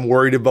if I'm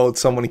worried about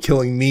someone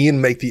killing me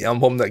and make the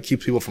emblem that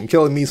keeps people from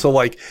killing me. So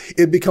like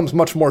it becomes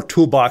much more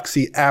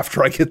toolboxy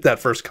after I get that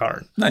first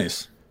card.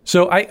 Nice.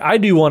 So I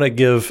do want to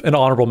give an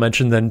honorable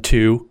mention then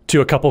to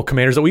a couple of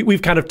commanders that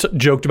we've kind of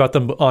joked about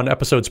them on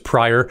episodes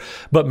prior,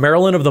 but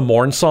Marilyn of the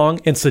Morn Song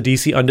and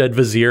Sidisi Undead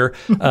Vizier,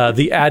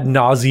 the ad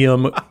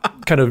nauseum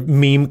kind of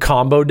meme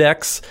combo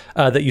decks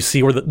that you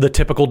see where the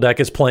typical deck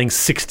is playing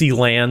 60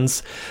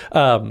 lands.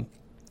 For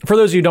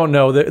those of you who don't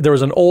know, there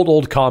was an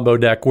old combo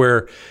deck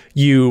where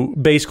you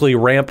basically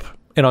ramp,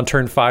 and on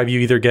turn 5, you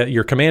either get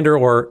your commander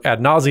or ad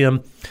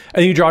nauseum,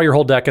 and you draw your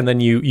whole deck, and then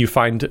you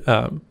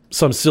find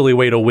some silly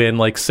way to win,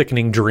 like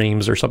Sickening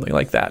Dreams or something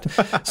like that.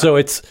 So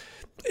it's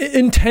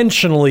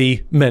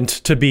intentionally meant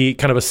to be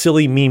kind of a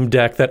silly meme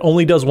deck that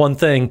only does one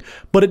thing,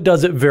 but it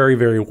does it very,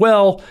 very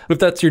well. If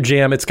that's your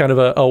jam, it's kind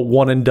of a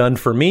one and done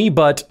for me.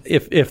 But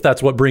if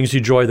that's what brings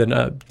you joy,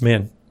 then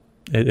man,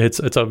 it's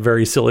a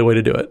very silly way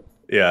to do it.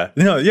 Yeah.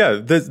 No, yeah.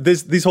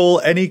 These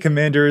whole any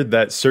commander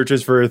that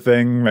searches for a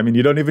thing, I mean,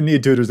 you don't even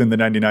need tutors in the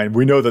 99.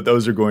 We know that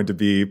those are going to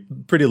be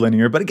pretty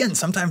linear. But again,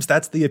 sometimes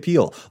that's the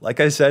appeal.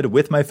 Like I said,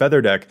 with my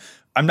Feather deck,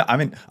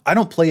 I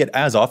don't play it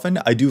as often.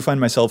 I do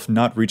find myself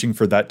not reaching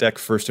for that deck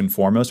first and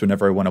foremost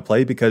whenever I want to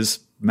play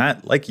because,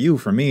 Matt, like you,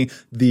 for me,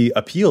 the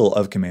appeal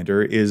of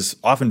Commander is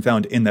often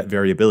found in that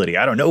variability.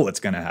 I don't know what's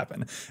going to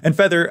happen. And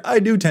Feather, I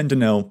do tend to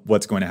know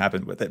what's going to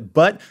happen with it.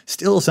 But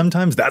still,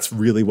 sometimes that's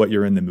really what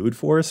you're in the mood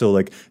for. So,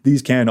 like,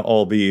 these can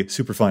all be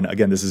super fun.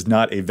 Again, this is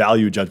not a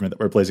value judgment that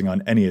we're placing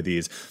on any of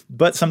these.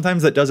 But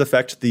sometimes that does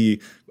affect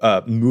the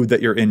mood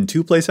that you're in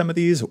to play some of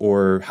these,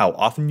 or how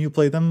often you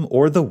play them,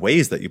 or the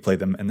ways that you play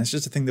them. And that's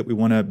just a thing that we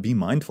want to be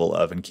mindful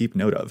of and keep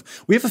note of.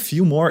 We have a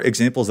few more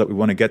examples that we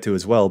want to get to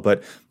as well,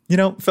 but you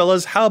know,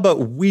 fellas, how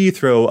about we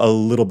throw a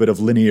little bit of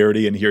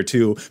linearity in here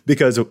too?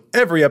 Because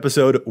every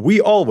episode,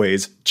 we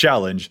always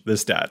challenge the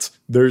stats.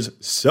 There's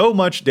so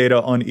much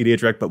data on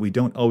EDHREC, but we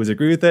don't always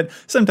agree with it.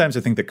 Sometimes I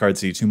think that cards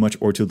see too much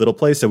or too little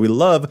play, so we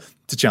love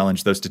to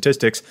challenge those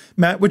statistics.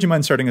 Matt, would you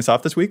mind starting us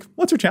off this week?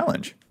 What's your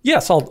challenge?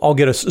 Yes, I'll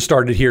get us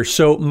started here.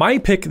 So my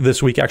pick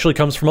this week actually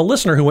comes from a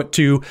listener who went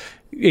to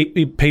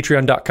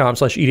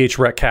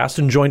patreon.com/EDHRECcast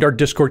and joined our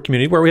Discord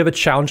community where we have a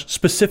challenge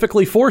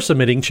specifically for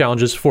submitting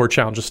challenges for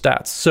Challenge of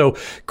Stats. So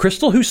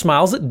Crystal, who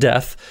smiles at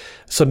death,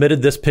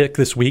 submitted this pick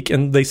this week,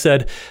 and they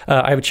said,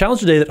 I have a challenge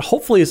today that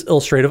hopefully is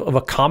illustrative of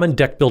a common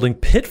deck building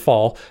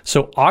pitfall.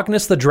 So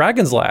Ognis the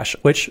Dragon's Lash,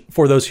 which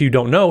for those who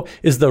don't know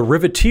is the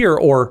Riveteer,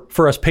 or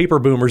for us paper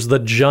boomers, the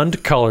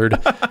Jund colored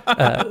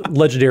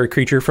legendary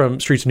creature from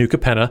Streets of New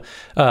Capenna.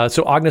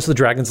 So Ognis the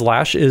Dragon's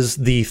Lash is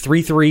the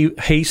 3/3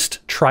 haste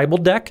tribal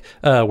deck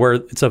where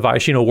it's a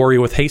Viashino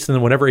warrior with haste, and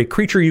then whenever a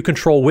creature you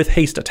control with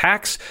haste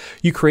attacks,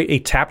 you create a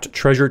tapped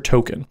treasure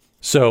token.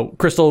 So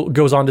Crystal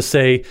goes on to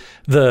say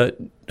the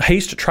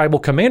haste tribal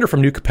commander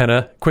from New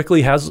Capenna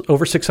quickly has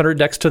over 600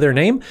 decks to their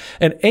name,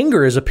 and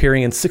Anger is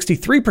appearing in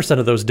 63%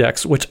 of those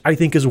decks, which I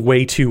think is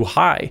way too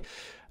high.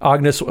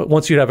 Ognis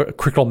wants you to have a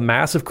critical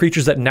mass of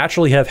creatures that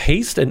naturally have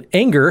haste, and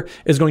Anger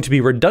is going to be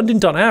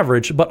redundant on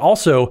average, but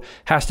also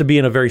has to be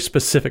in a very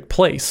specific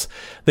place.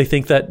 They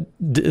think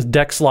that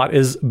deck slot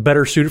is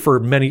better suited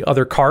for many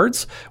other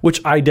cards, which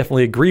I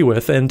definitely agree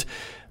with. And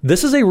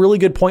this is a really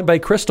good point by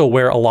Crystal,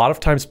 where a lot of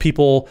times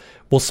people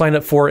will sign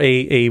up for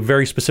a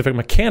very specific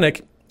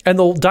mechanic, and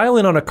they'll dial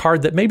in on a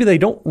card that maybe they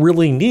don't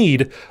really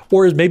need,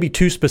 or is maybe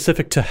too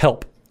specific to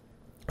help.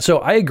 So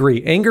I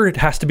agree. Anger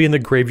has to be in the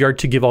graveyard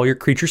to give all your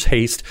creatures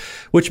haste,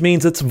 which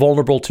means it's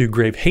vulnerable to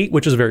grave hate,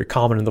 which is very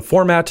common in the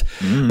format.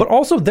 But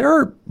also there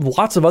are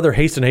lots of other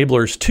haste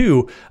enablers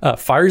too.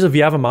 Fires of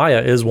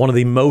Yavimaya is one of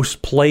the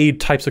most played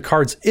types of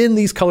cards in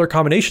these color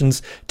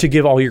combinations to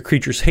give all your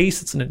creatures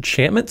haste. It's an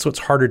enchantment, so it's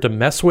harder to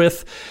mess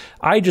with.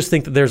 I just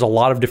think that there's a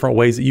lot of different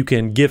ways that you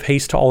can give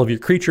haste to all of your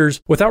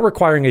creatures without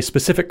requiring a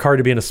specific card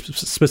to be in a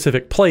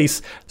specific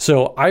place.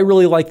 So I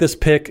really like this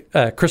pick.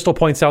 Crystal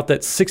points out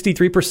that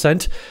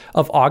 63%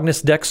 of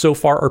Ognis decks so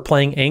far are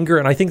playing Anger,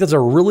 and I think that's a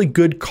really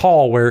good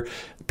call, where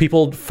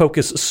People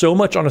focus so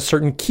much on a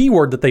certain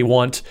keyword that they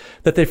want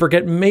that they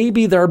forget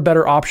maybe there are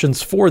better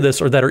options for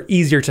this or that are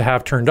easier to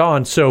have turned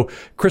on. So,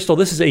 Crystal,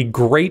 this is a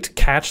great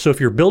catch. So if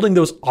you're building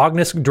those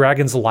Ognis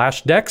Dragon's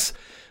Lash decks,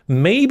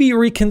 maybe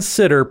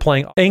reconsider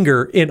playing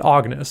Anger in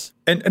Ognis.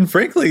 And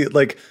frankly,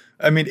 like,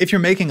 I mean, if you're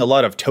making a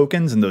lot of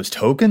tokens and those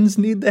tokens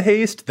need the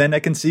haste, then I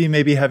can see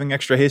maybe having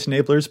extra haste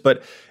enablers.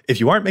 But if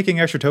you aren't making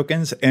extra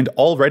tokens and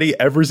already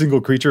every single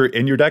creature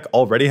in your deck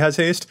already has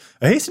haste,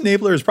 a haste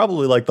enabler is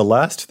probably like the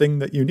last thing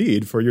that you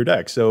need for your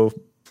deck. So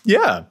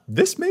yeah,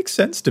 this makes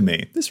sense to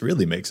me. This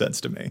really makes sense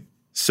to me.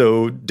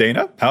 So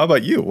Dana, how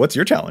about you? What's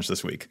your challenge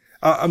this week?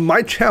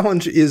 My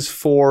challenge is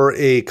for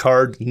a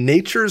card,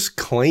 Nature's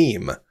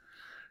Claim.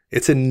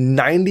 It's in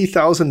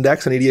 90,000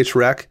 decks on EDH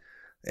Rec.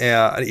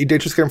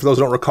 Nature's Claim, for those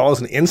who don't recall, is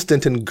an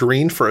instant in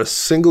green for a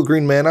single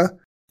green mana.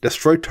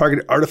 Destroy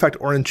target artifact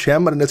or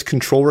enchantment and its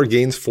controller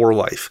gains 4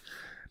 life.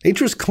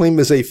 Nature's Claim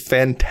is a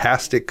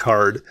fantastic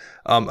card,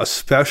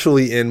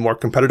 especially in more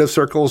competitive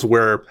circles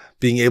where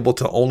being able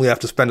to only have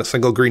to spend a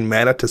single green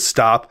mana to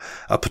stop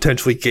a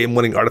potentially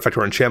game-winning artifact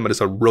or enchantment is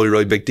a really,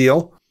 really big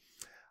deal.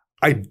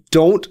 I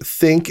don't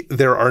think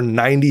there are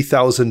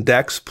 90,000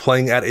 decks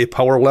playing at a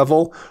power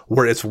level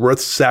where it's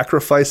worth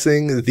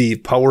sacrificing the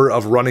power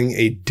of running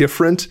a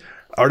different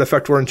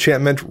artifact or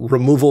enchantment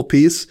removal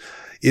piece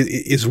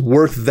is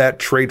worth that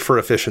trade for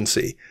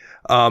efficiency.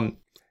 And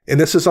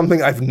this is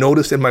something I've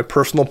noticed in my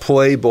personal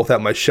play, both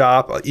at my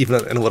shop,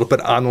 even and a little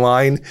bit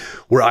online,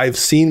 where I've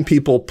seen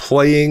people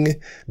playing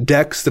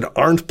decks that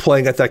aren't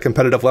playing at that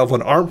competitive level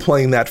and aren't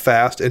playing that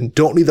fast and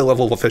don't need the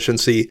level of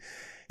efficiency.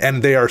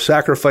 And they are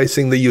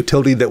sacrificing the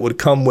utility that would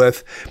come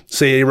with,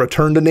 say, a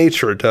Return to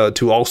Nature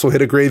to also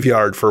hit a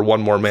graveyard for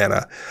 1 more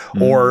mana,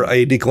 or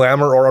a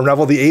Deglamor or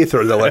Unravel the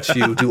Aether that lets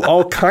you do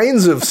all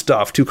kinds of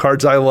stuff. 2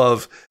 cards I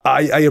love.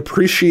 I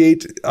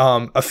appreciate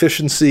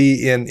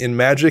efficiency in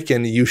Magic,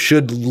 and you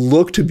should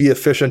look to be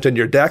efficient in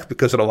your deck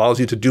because it allows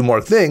you to do more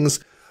things.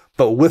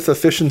 But with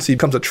efficiency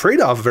comes a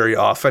trade-off very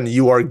often.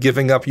 You are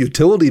giving up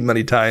utility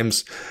many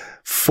times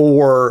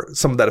for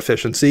some of that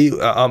efficiency.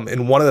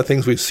 And one of the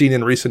things we've seen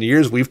in recent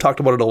years, we've talked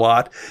about it a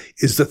lot,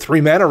 is the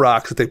 3 mana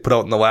rocks that they put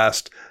out in the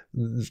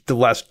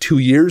last 2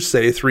 years,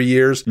 say 3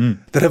 years,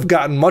 that have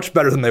gotten much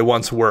better than they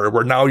once were,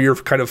 where now you're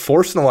kind of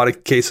forced in a lot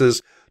of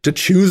cases to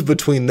choose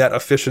between that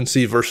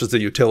efficiency versus the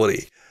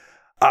utility.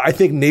 I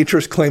think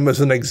Nature's Claim is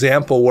an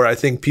example where I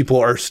think people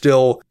are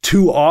still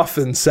too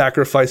often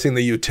sacrificing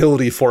the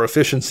utility for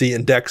efficiency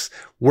in decks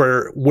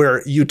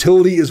where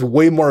utility is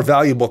way more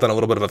valuable than a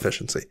little bit of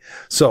efficiency.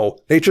 So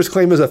Nature's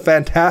Claim is a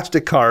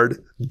fantastic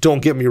card.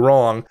 Don't get me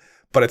wrong.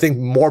 But I think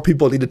more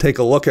people need to take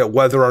a look at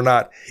whether or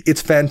not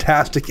it's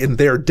fantastic in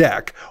their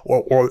deck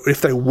or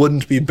if they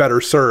wouldn't be better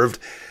served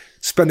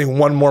spending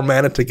 1 more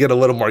mana to get a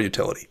little more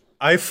utility.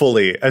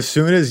 As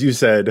soon as you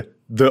said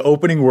the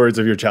opening words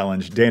of your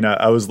challenge, Dana,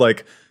 I was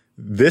like,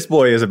 this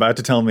boy is about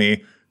to tell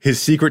me his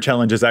secret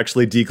challenge is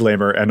actually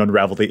Deglamor and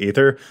Unravel the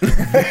Aether.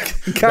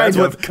 That's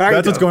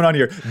what's going on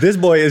here. This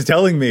boy is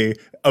telling me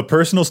a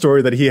personal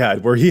story that he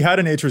had where he had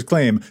a Nature's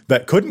Claim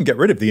that couldn't get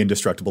rid of the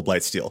Indestructible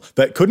Blightsteel,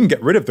 that couldn't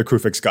get rid of the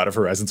Krufix God of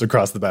Horizons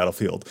across the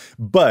battlefield.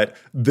 But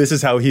this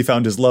is how he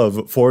found his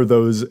love for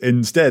those,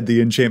 instead,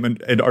 the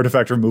enchantment and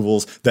artifact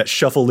removals that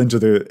shuffle into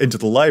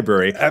the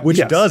library,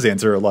 which does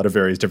answer a lot of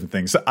various different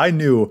things. So I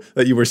knew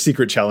that you were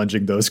secret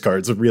challenging those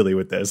cards really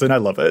with this, and I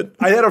love it.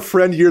 I had a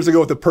friend years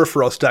ago with the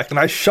Perforos deck, and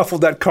I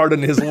shuffled that card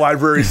in his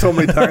library so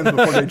many times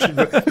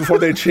before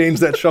they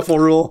changed that shuffle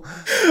rule.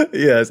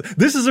 Yes,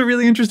 this is a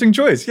really interesting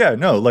choice. Yeah,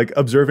 no, like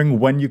observing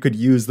when you could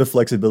use the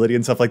flexibility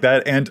and stuff like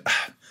that. And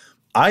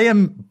I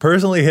am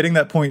personally hitting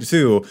that point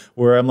too,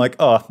 where I'm like,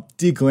 oh,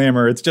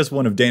 Deglamor, it's just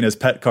one of Dana's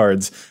pet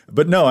cards.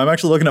 But no, I'm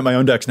actually looking at my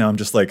own decks now. I'm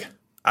just like,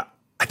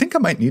 I think I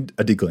might need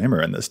a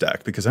Deglamor in this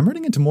deck because I'm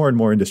running into more and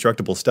more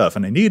indestructible stuff,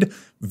 and I need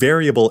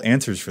variable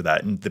answers for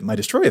that. And my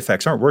destroy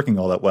effects aren't working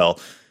all that well.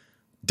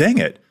 Dang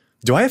it.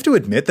 Do I have to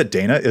admit that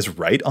Dana is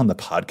right on the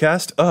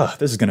podcast? Ugh,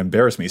 this is going to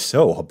embarrass me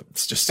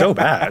it's just so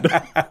bad.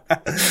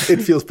 It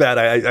feels bad.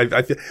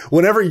 I feel,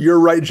 whenever you're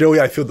right, Joey,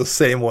 I feel the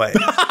same way.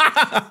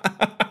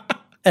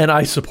 And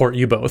I support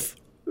you both.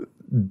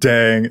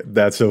 Dang,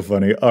 that's so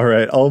funny. All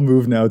right, I'll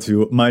move now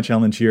to my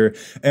challenge here.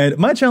 And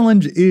my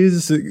challenge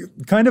is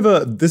kind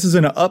of this is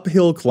an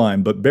uphill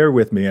climb, but bear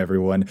with me,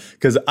 everyone,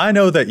 because I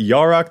know that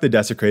Yarok the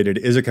Desecrated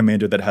is a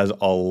commander that has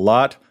a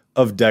lot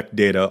of deck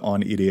data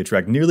on EDH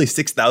Rec, nearly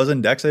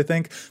 6,000 decks, I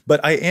think,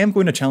 but I am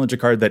going to challenge a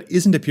card that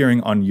isn't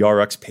appearing on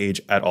Yarok's page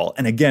at all.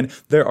 And again,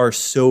 there are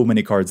so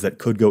many cards that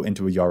could go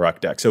into a Yarok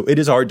deck, so it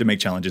is hard to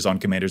make challenges on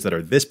commanders that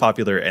are this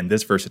popular and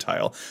this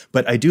versatile.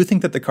 But I do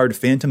think that the card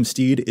Phantom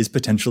Steed is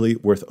potentially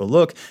worth a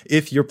look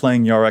if you're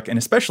playing Yarok, and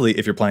especially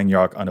if you're playing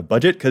Yarok on a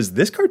budget, because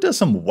this card does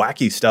some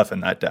wacky stuff in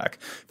that deck.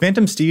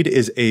 Phantom Steed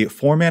is a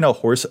 4-mana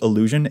Horse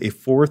Illusion, a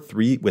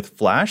 4/3 with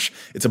flash.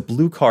 It's a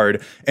blue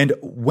card, and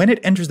when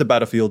it enters the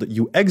battlefield, battlefield,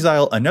 you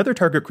exile another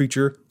target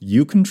creature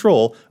you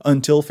control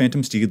until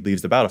Phantom Steed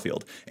leaves the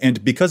battlefield.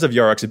 And because of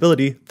Yarok's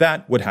ability,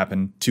 that would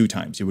happen 2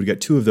 times. You would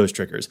get 2 of those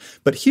triggers.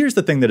 But here's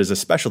the thing that is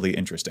especially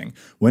interesting.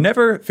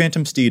 Whenever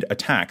Phantom Steed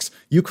attacks,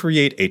 you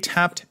create a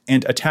tapped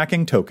and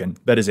attacking token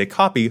that is a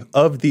copy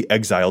of the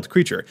exiled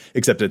creature,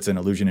 except it's an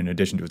illusion in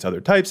addition to its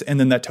other types, and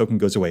then that token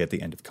goes away at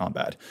the end of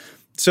combat.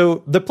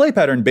 So the play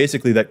pattern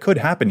basically that could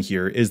happen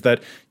here is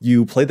that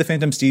you play the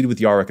Phantom Steed with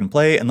Yarok in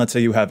play, and let's say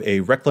you have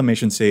a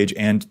Reclamation Sage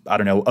and, I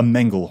don't know, a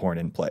Manglehorn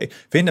in play.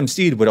 Phantom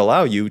Steed would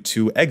allow you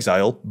to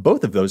exile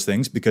both of those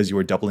things because you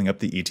are doubling up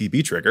the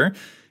ETB trigger.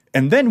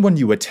 And then when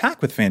you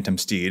attack with Phantom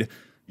Steed,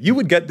 you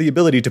would get the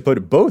ability to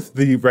put both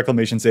the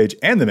Reclamation Sage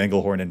and the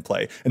Manglehorn in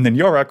play, and then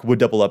Yarok would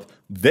double up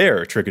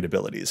their triggered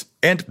abilities.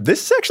 And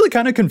this is actually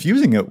kind of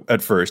confusing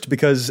at first,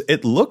 because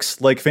it looks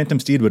like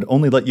Phantom Steed would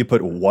only let you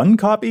put 1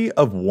 copy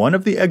of one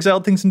of the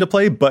exiled things into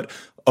play, but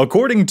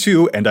according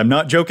to, and I'm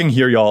not joking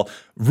here, y'all,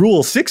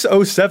 Rule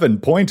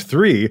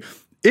 607.3,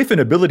 if an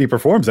ability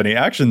performs any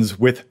actions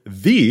with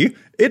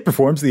it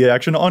performs the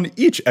action on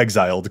each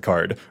exiled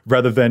card,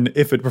 rather than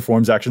if it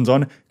performs actions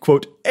on,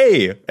 quote,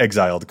 a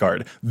exiled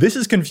card. This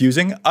is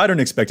confusing. I don't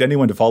expect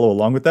anyone to follow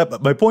along with that,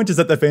 but my point is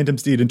that the Phantom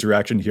Steed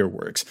interaction here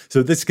works.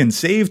 So this can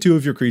save 2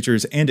 of your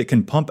creatures, and it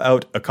can pump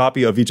out a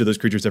copy of each of those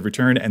creatures every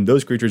turn, and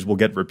those creatures will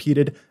get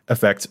repeated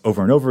effects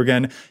over and over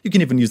again. You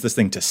can even use this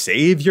thing to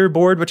save your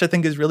board, which I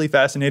think is really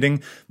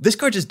fascinating. This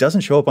card just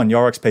doesn't show up on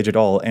Yarok's page at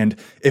all, and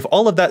if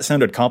all of that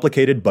sounded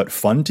complicated but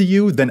fun to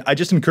you, then I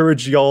just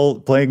encourage y'all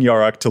playing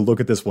Yarok to look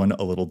at this one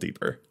a little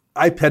deeper.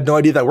 I had no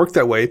idea that worked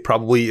that way,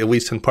 probably at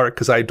least in part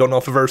because I don't know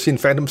if I've ever seen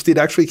Phantom Steed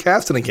actually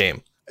cast in a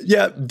game.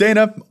 Yeah,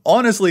 Dana,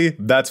 honestly,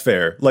 that's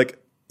fair. Like,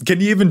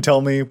 can you even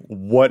tell me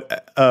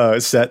what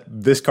set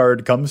this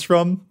card comes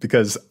from?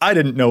 Because I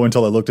didn't know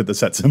until I looked at the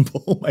set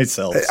symbol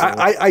myself. So.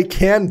 I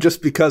can,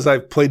 just because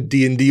I've played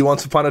D&D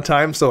once upon a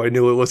time, so I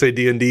knew it was a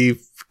D&D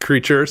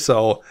creature,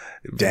 so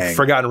Dang.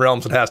 Forgotten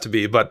Realms it has to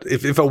be. But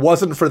if it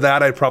wasn't for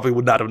that, I probably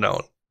would not have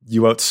known.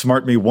 You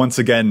outsmart me once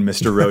again,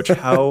 Mr. Roach.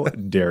 How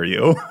dare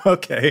you?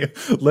 Okay,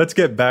 let's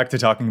get back to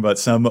talking about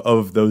some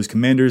of those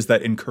commanders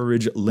that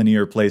encourage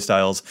linear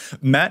playstyles.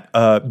 Matt,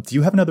 do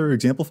you have another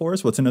example for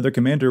us? What's another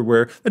commander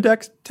where the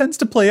deck tends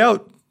to play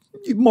out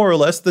more or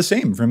less the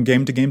same from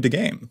game to game to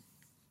game?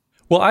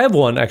 Well, I have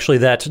one, actually,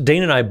 that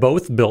Dane and I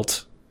both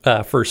built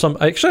for some...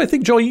 Actually, I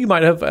think, Joel, you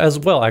might have as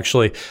well,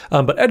 actually.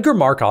 But Edgar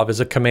Markov is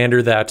a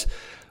commander that...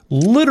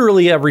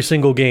 literally every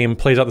single game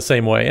plays out the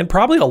same way. And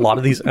probably a lot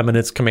of these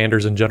Eminence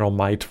commanders in general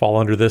might fall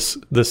under this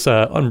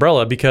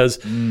umbrella because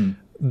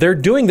they're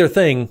doing their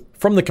thing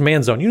from the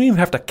command zone. You don't even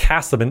have to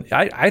cast them. And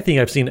I think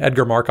I've seen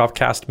Edgar Markov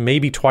cast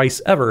maybe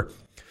twice ever.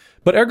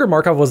 But Edgar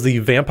Markov was the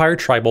Vampire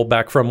Tribal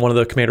back from one of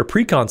the Commander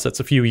Precon sets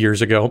a few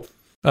years ago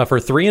for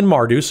 3 in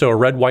Mardu, so a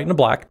red, white, and a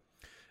black.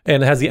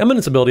 And it has the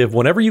Eminence ability of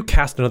whenever you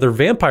cast another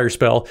vampire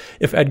spell,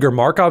 if Edgar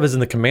Markov is in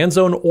the command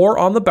zone or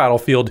on the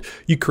battlefield,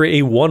 you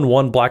create a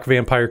 1/1 black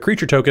vampire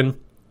creature token.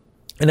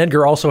 And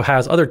Edgar also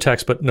has other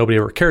text, but nobody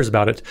ever cares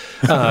about it.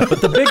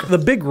 But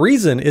the big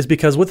reason is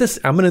because with this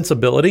Eminence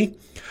ability,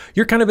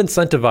 you're kind of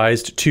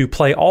incentivized to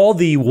play all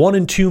the 1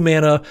 and 2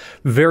 mana,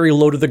 very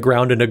low to the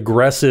ground and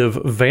aggressive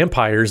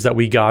vampires that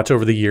we got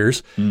over the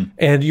years.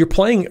 And you're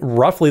playing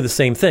roughly the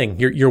same thing.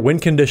 Your win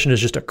condition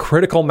is just a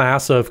critical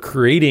mass of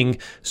creating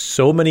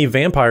so many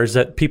vampires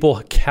that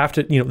people have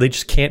to, they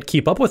just can't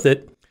keep up with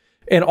it.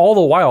 And all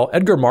the while,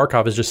 Edgar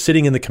Markov is just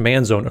sitting in the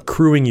command zone,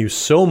 accruing you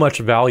so much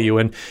value.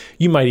 And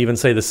you might even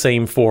say the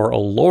same for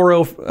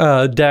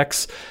Oloro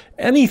decks,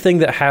 anything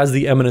that has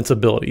the Eminence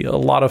ability. A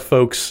lot of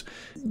folks,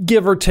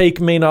 give or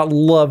take, may not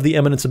love the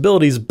Eminence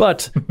abilities,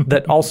 but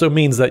that also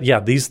means that,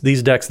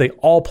 these decks, they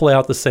all play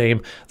out the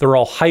same. They're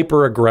all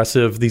hyper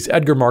aggressive. These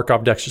Edgar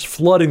Markov decks just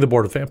flooding the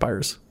board with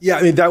vampires. Yeah,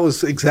 I mean, that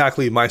was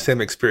exactly my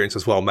same experience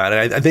as well, Matt.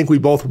 And I think we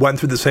both went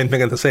through the same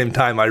thing at the same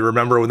time. I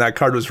remember when that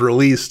card was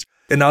released,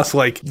 and us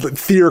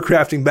theory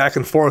crafting back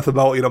and forth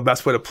about,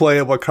 best way to play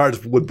it, what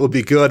cards would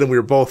be good. And we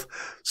were both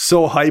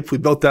so hyped. We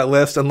built that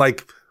list in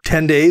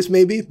 10 days,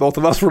 maybe. Both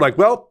of us were like,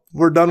 well,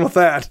 we're done with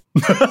that.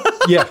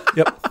 Yeah.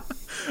 Yep.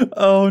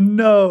 Oh,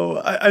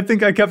 no. I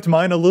think I kept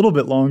mine a little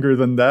bit longer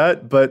than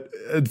that. But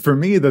for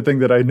me, the thing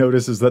that I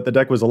noticed is that the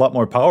deck was a lot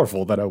more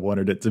powerful than I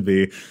wanted it to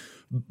be.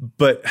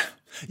 But...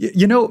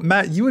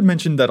 Matt, you had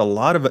mentioned that a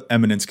lot of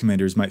Eminence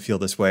commanders might feel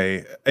this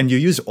way, and you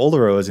used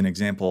Oloro as an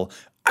example.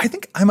 I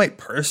think I might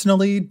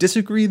personally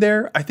disagree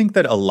there. I think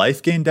that a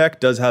life gain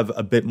deck does have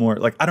a bit more,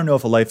 I don't know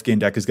if a life gain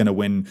deck is going to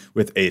win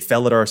with a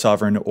Felidar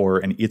Sovereign or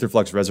an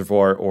Aetherflux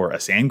Reservoir or a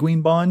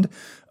Sanguine Bond.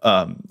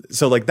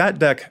 So that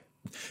deck...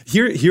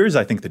 Here's,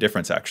 I think, the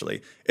difference,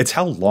 actually. It's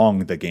how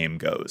long the game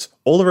goes.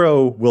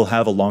 Oloro will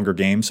have a longer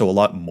game, so a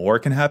lot more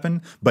can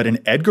happen, but an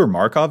Edgar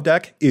Markov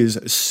deck is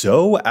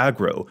so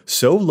aggro,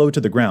 so low to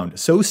the ground,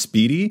 so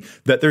speedy,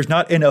 that there's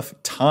not enough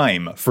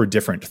time for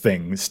different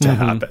things to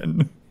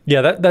happen.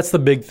 Yeah, that's the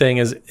big thing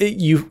is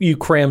you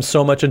cram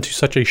so much into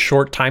such a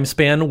short time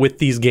span with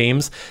these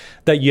games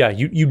that,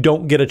 you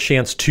don't get a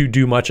chance to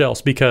do much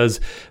else because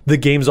the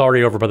game's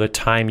already over by the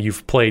time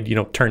you've played,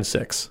 turn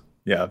 6.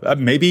 Yeah,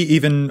 maybe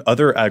even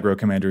other aggro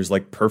commanders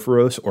like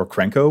Perforos or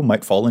Krenko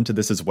might fall into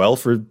this as well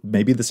for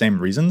maybe the same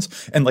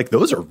reasons. And like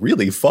those are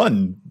really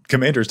fun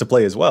commanders to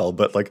play as well.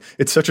 But like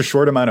it's such a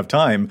short amount of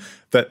time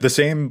that the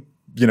same,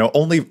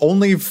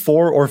 only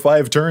 4 or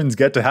 5 turns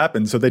get to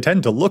happen. So they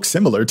tend to look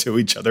similar to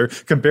each other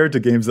compared to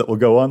games that will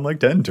go on like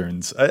 10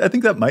 turns. I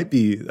think that might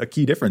be a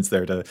key difference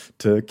there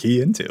to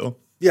key into.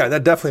 Yeah,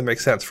 that definitely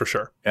makes sense for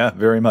sure. Yeah,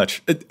 very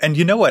much. And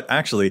you know what?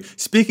 Actually,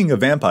 speaking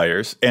of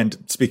vampires, and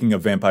speaking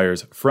of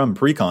vampires from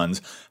precons,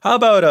 how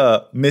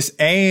about Miss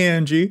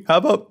Angie? How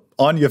about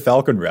Anya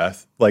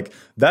Falconwrath? Like,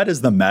 that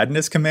is the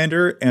Madness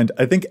commander, and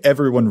I think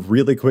everyone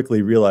really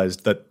quickly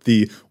realized that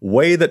the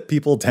way that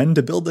people tend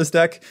to build this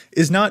deck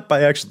is not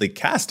by actually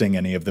casting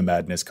any of the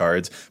Madness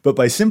cards, but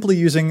by simply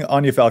using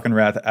Anya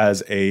Falconwrath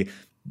as a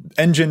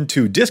engine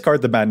to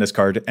discard the Madness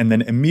card, and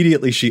then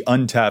immediately she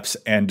untaps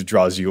and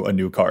draws you a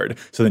new card.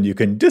 So then you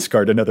can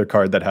discard another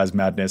card that has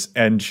Madness,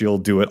 and she'll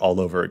do it all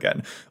over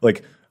again.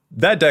 Like,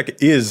 that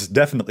deck is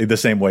definitely the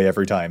same way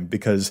every time,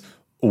 because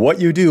what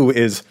you do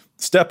is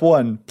step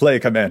 1, play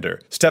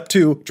commander. Step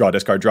 2, draw,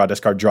 discard, draw,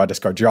 discard, draw,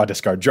 discard, draw,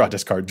 discard, draw,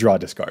 discard, draw,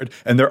 discard.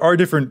 And there are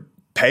different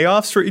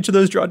payoffs for each of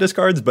those draw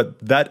discards, but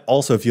that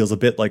also feels a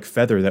bit like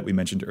Feather that we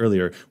mentioned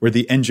earlier, where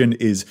the engine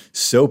is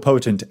so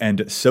potent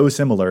and so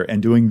similar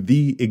and doing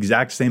the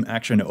exact same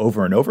action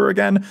over and over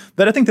again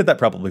that I think that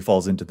probably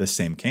falls into the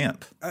same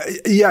camp.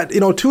 Yeah,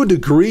 to a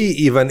degree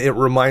even, it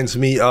reminds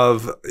me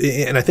of,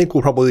 and I think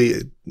we'll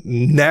probably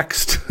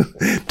next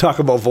talk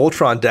about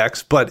Voltron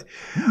decks, but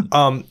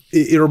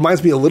it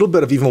reminds me a little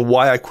bit of even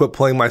why I quit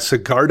playing my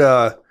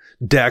Sigarda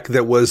deck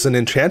that was an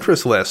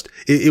Enchantress list.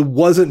 It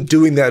wasn't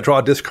doing that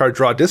draw, discard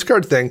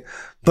thing,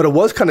 but it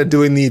was kind of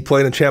doing the play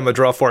an enchantment,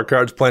 draw 4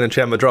 cards, play an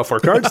enchantment, draw 4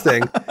 cards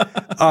thing.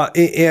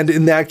 And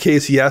in that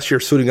case, yes,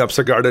 you're suiting up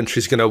Sigarda and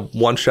she's going to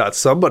one-shot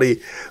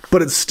somebody,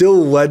 but it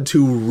still led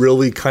to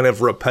really kind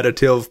of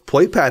repetitive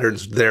play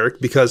patterns there,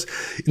 because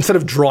instead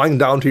of drawing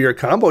down to your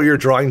combo, you're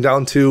drawing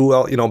down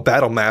to,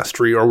 Battle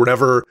Mastery or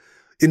whatever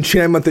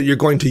enchantment that you're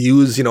going to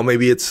use,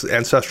 maybe it's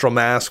Ancestral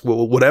Mask,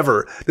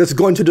 whatever, that's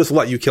going to just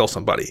let you kill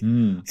somebody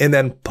and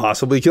then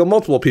possibly kill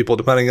multiple people,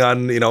 depending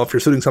on, if you're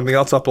suiting something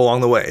else up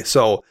along the way.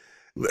 So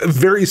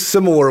very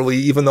similarly,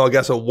 even though I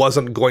guess it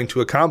wasn't going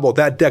to a combo,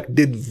 that deck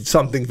did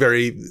something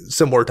very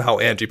similar to how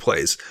Angie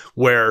plays,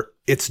 where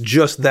it's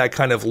just that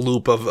kind of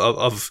loop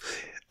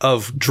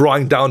of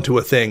drawing down to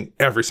a thing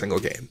every single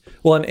game.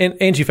 Well,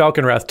 and Angie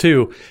Falconwrath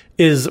too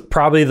is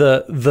probably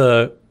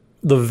the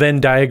Venn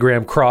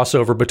diagram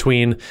crossover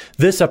between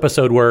this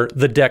episode where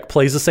the deck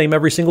plays the same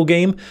every single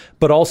game,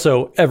 but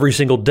also every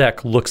single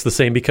deck looks the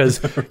same because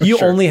you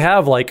only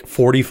have like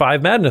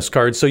 45 Madness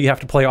cards, so you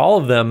have to play all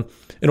of them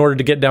in order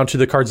to get down to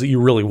the cards that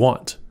you really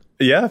want.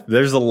 Yeah,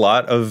 there's a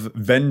lot of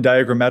Venn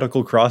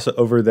diagrammatical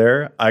crossover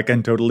there. I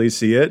can totally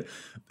see it.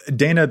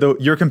 Dana, though,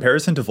 your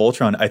comparison to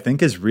Voltron, I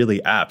think, is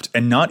really apt,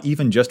 and not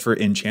even just for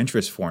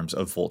Enchantress forms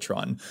of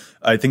Voltron.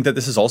 I think that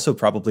this is also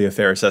probably a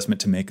fair assessment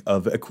to make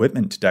of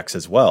equipment decks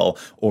as well,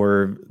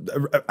 or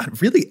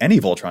really any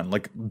Voltron,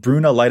 like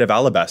Bruna Light of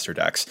Alabaster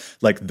decks.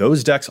 Like,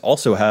 those decks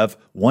also have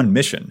one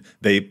mission.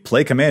 They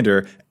play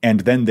commander,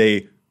 and then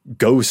they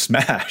go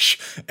smash.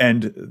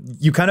 And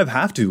you kind of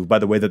have to, by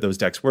the way that those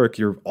decks work.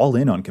 You're all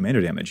in on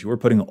commander damage. You are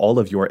putting all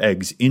of your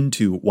eggs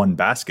into one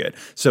basket.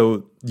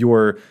 So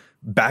your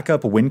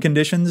backup win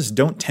conditions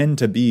don't tend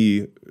to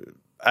be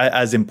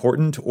as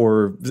important,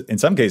 or in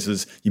some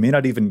cases, you may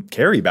not even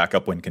carry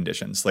backup win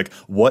conditions. Like,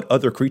 what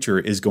other creature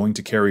is going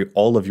to carry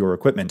all of your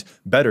equipment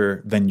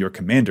better than your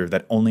commander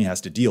that only has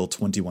to deal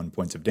 21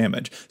 points of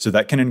damage? So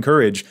that can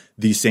encourage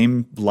the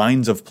same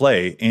lines of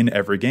play in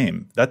every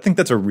game. I think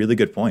that's a really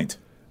good point.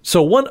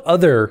 So one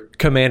other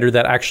commander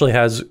that actually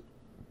has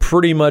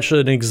pretty much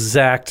an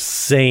exact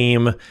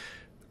same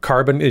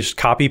carbon is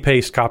copy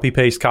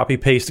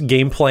paste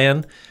game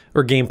plan,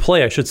 or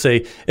gameplay, I should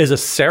say, is a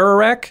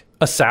Sararak,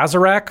 a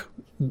Sazerac,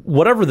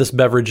 whatever this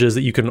beverage is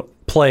that you can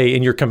play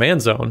in your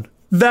command zone.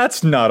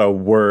 That's not a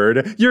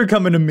word. You're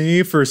coming to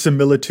me for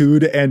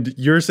similitude and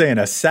you're saying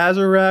a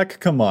Sazerac?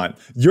 Come on.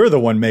 You're the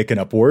one making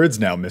up words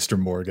now, Mr.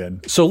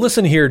 Morgan. So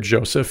listen here,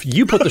 Joseph.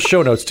 You put the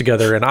show notes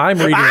together and I'm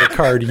reading the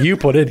card you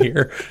put in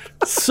here.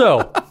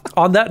 So,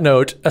 on that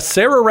note, a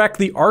Sararak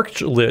the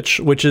Archlich,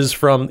 which is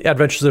from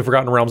Adventures of the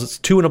Forgotten Realms. It's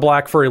 2 and a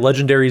black for a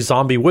legendary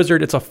zombie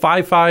wizard. It's a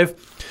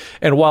 5/5.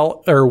 And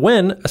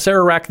when a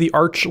Sararak the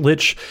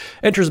Archlich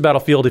enters the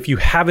battlefield, if you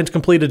haven't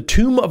completed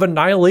Tomb of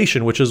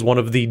Annihilation, which is one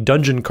of the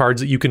dungeon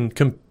cards that you can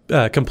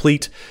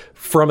complete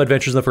from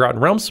Adventures in the Forgotten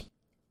Realms,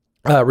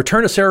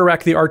 return a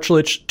Sararak the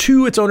Archlich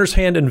to its owner's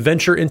hand and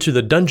venture into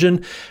the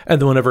dungeon.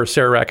 And then whenever a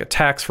Sararak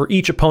attacks for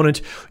each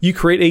opponent, you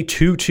create a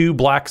 2/2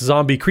 black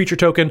zombie creature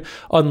token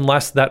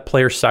unless that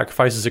player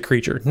sacrifices a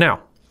creature.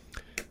 Now,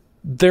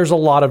 there's a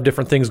lot of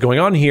different things going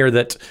on here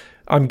that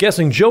I'm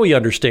guessing Joey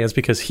understands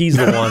because he's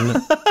the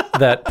one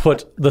that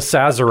put the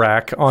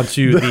Sazerac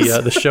onto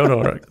the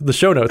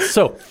show notes.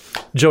 So,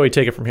 Joey,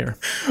 take it from here.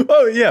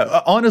 Oh,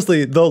 yeah.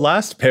 Honestly, the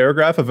last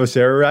paragraph of a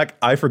Sararak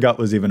I forgot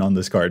was even on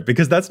this card,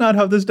 because that's not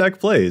how this deck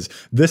plays.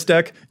 This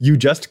deck, you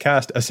just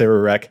cast a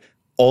Sararak,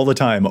 all the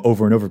time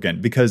over and over again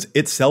because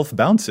it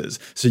self-bounces.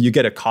 So you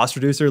get a cost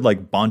reducer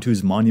like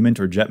Bantu's Monument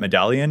or Jet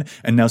Medallion,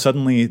 and now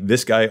suddenly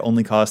this guy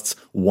only costs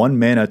 1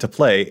 mana to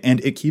play, and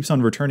it keeps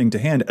on returning to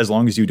hand as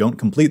long as you don't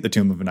complete the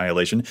Tomb of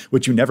Annihilation,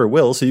 which you never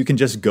will, so you can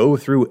just go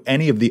through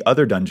any of the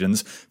other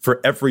dungeons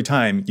for every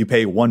time you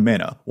pay 1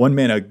 mana. 1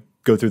 mana,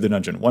 go through the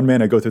dungeon. 1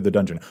 mana, go through the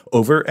dungeon.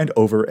 Over and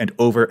over and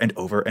over and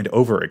over and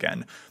over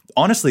again.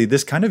 Honestly,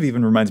 this kind of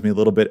even reminds me a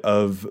little bit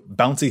of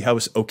Bouncy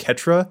House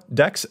Oketra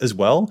decks as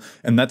well.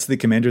 And that's the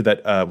commander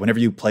that whenever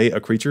you play a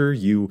creature,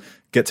 you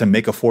get to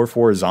make a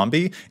 4/4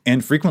 zombie.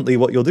 And frequently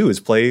what you'll do is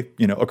play,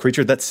 a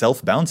creature that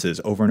self-bounces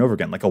over and over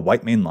again, like a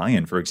White Mane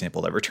Lion, for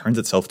example, that returns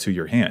itself to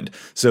your hand.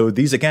 So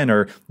these, again,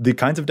 are the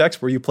kinds of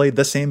decks where you play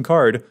the same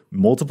card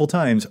multiple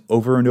times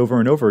over and over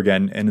and over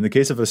again. And in the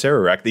case of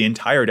Acererak, the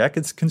entire deck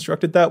is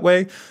constructed that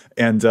way.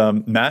 And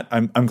Matt,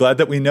 I'm glad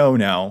that we know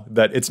now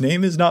that its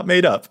name is not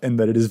made up and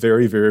that it is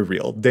very, very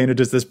real. Dana,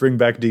 does this bring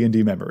back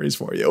D&D memories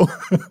for you?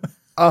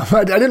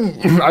 I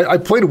didn't. I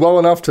played well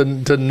enough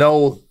to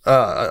know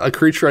a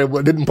creature.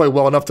 I didn't play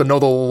well enough to know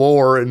the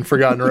lore in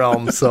Forgotten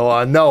Realms.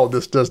 So no,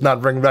 this does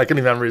not bring back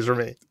any memories for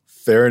me.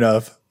 Fair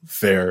enough.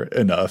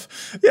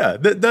 Yeah,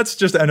 that's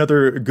just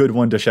another good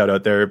one to shout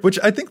out there, which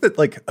I think that,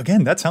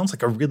 again, that sounds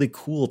like a really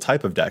cool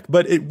type of deck,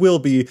 but it will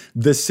be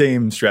the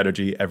same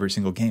strategy every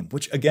single game,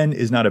 which again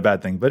is not a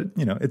bad thing, but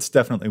it's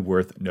definitely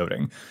worth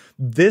noting.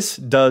 This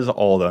does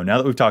all, though, now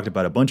that we've talked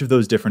about a bunch of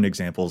those different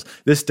examples,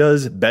 this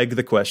does beg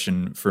the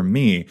question for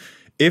me,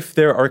 if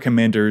there are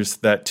commanders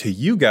that to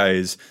you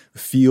guys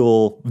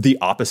feel the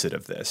opposite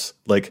of this.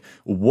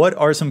 What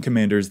are some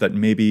commanders that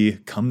maybe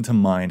come to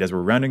mind as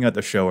we're rounding out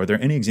the show? Are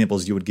there any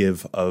examples you would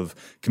give of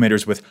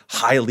commanders with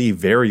highly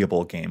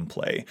variable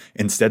gameplay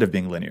instead of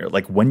being linear?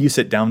 When you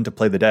sit down to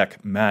play the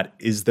deck, Matt,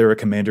 is there a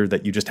commander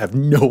that you just have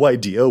no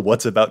idea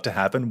what's about to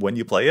happen when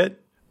you play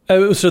it?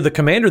 So the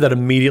commander that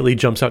immediately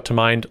jumps out to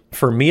mind,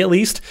 for me at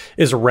least,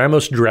 is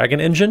Ramos Dragon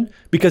Engine,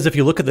 because if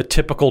you look at the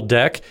typical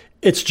deck,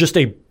 it's just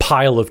a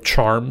pile of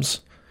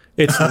charms.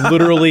 It's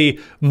literally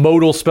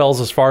modal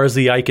spells as far as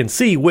the eye can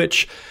see,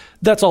 which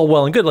that's all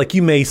well and good.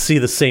 You may see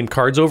the same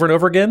cards over and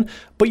over again,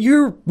 but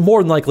you're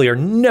more than likely are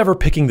never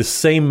picking the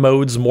same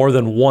modes more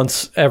than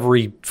once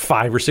every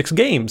 5 or 6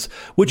 games,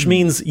 which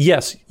means,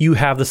 yes, you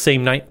have the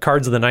same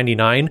cards of the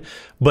 99,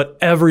 but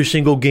every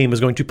single game is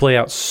going to play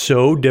out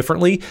so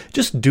differently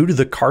just due to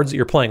the cards that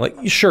you're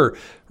playing. Sure,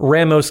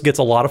 Ramos gets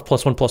a lot of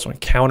 +1/+1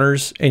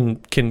 counters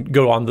and can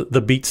go on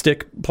the beat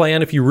stick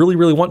plan if you really,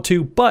 really want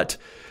to, but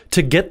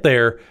to get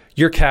there,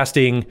 you're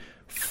casting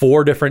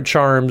 4 different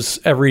charms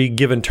every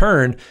given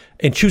turn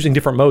and choosing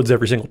different modes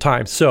every single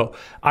time. So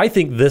I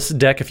think this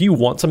deck, if you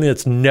want something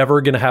that's never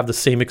going to have the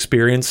same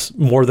experience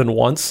more than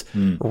once,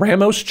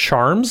 Ramos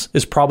Charms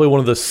is probably one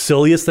of the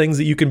silliest things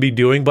that you can be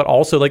doing, but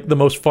also the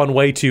most fun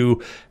way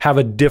to have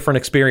a different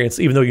experience,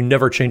 even though you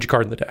never change a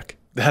card in the deck.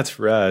 That's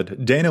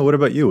rad. Dana, what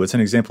about you? What's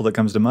an example that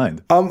comes to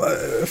mind?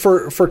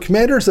 For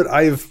commanders that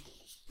I've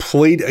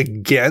played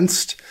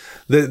against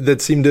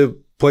that seem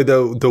to play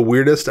the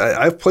weirdest.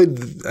 I've played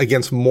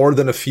against more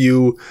than a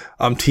few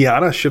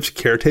Tiana, Ship's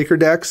Caretaker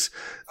decks.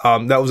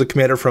 That was a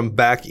commander from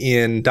back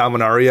in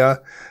Dominaria.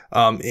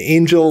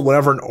 Angel,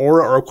 whenever an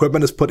aura or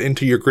equipment is put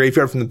into your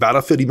graveyard from the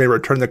battlefield, you may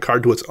return the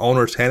card to its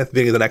owner's hand at the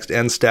beginning of the next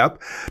end step.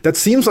 That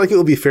seems like it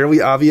will be fairly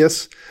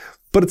obvious,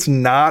 but it's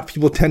not.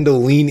 People tend to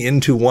lean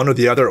into one or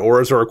the other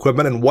auras or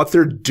equipment, and what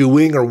they're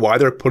doing or why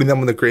they're putting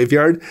them in the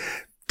graveyard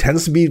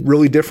tends to be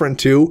really different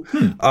too.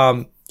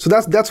 So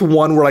that's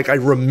one where I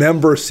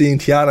remember seeing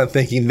Tiana and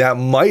thinking that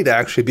might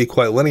actually be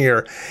quite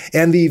linear.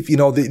 And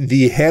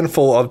the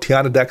handful of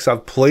Tiana decks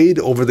I've played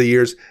over the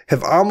years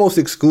have almost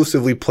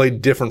exclusively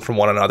played different from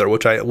one another,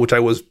 which I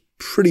was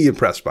pretty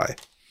impressed by.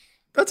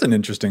 That's an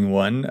interesting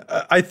one.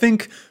 I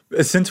think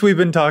since we've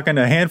been talking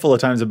a handful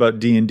of times about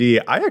D&D,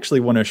 I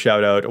actually want to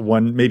shout out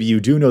one, maybe you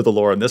do know the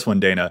lore on this one,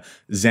 Dana,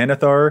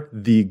 Xanathar,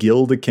 the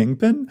Guild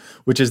Kingpin,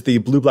 which is the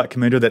blue-black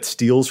commander that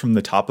steals from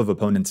the top of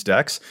opponents'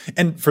 decks.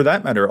 And for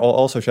that matter, I'll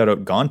also shout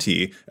out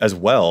Gonti as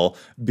well,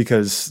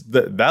 because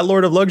that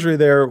Lord of Luxury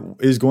there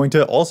is going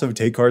to also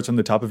take cards from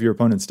the top of your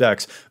opponent's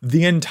decks.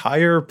 The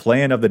entire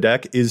plan of the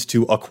deck is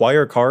to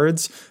acquire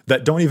cards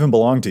that don't even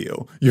belong to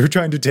you. You're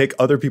trying to take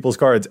other people's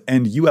cards,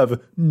 and you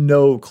have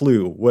no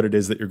clue what it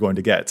is that you're going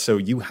to get. So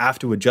you have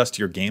to adjust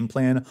your game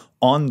plan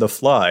on the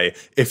fly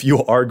if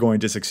you are going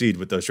to succeed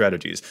with those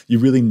strategies. You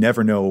really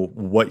never know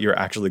what you're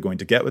actually going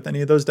to get with any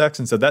of those decks.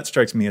 And so that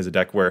strikes me as a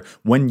deck where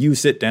when you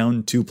sit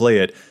down to play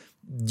it,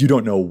 you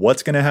don't know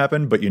what's going to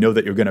happen, but you know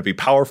that you're going to be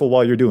powerful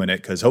while you're doing it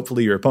because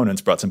hopefully your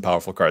opponents brought some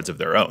powerful cards of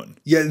their own.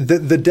 Yeah,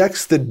 the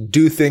decks that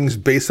do things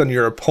based on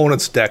your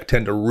opponent's deck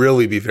tend to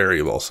really be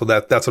variable. So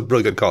that's a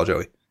really good call,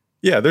 Joey.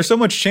 Yeah, there's so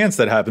much chance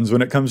that happens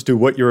when it comes to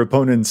what your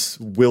opponents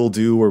will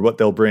do or what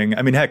they'll bring.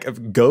 I mean,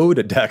 heck,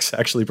 goad decks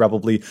actually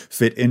probably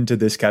fit into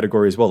this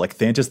category as well. Like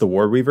Thantis the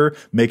War Weaver,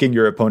 making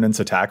your opponents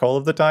attack all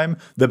of the time.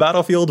 The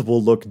battlefield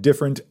will look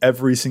different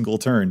every single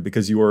turn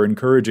because you are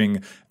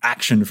encouraging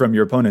action from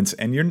your opponents,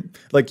 and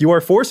you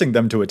are forcing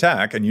them to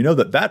attack, and you know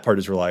that part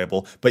is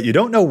reliable, but you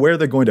don't know where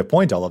they're going to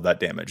point all of that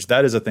damage.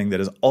 That is a thing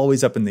that is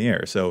always up in the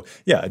air. So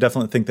yeah, I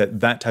definitely think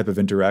that type of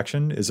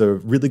interaction is a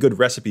really good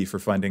recipe for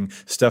finding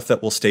stuff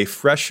that will stay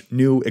fresh,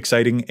 new,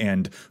 exciting,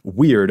 and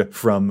weird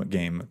from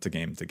game to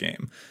game to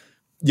game.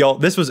 Y'all,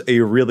 this was a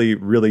really,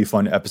 really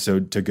fun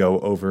episode to go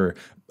over.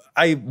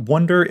 I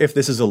wonder if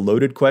this is a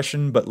loaded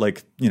question, but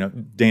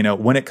Dana,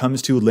 when it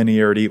comes to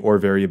linearity or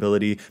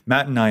variability,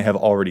 Matt and I have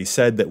already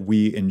said that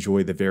we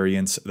enjoy the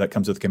variance that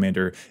comes with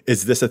Commander.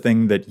 Is this a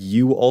thing that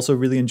you also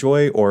really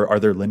enjoy, or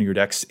are there linear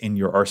decks in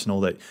your arsenal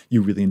that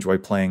you really enjoy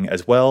playing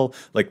as well?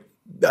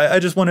 I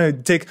just want to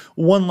take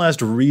one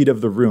last read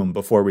of the room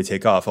before we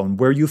take off on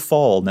where you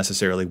fall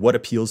necessarily. What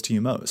appeals to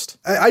you most?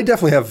 I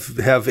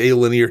definitely have a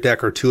linear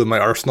deck or two in my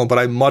arsenal, but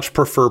I much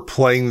prefer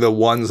playing the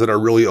ones that are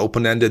really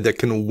open-ended that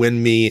can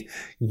win me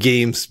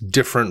games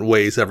different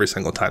ways every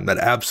single time. That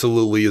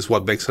absolutely is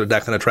what makes a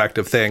deck an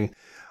attractive thing.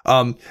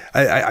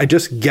 I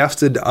just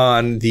guested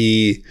on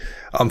the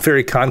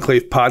Fairy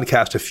Conclave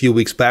podcast a few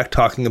weeks back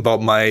talking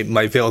about my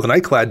Veil of the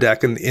Nightclad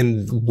deck,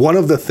 and one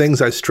of the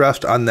things I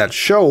stressed on that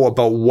show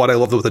about what I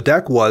loved with the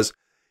deck was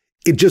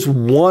it just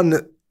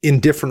won in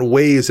different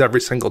ways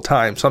every single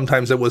time.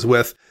 Sometimes it was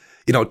with,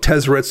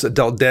 Tezzerets that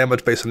dealt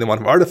damage based on the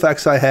amount of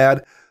artifacts I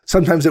had.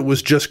 Sometimes it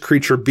was just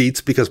creature beats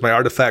because my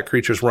artifact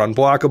creatures were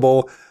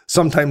unblockable.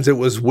 Sometimes it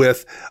was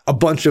with a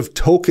bunch of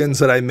tokens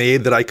that I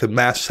made that I could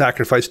mass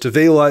sacrifice to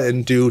Vela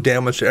and do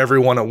damage to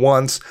everyone at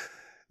once.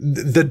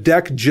 The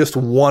deck just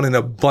won in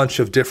a bunch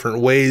of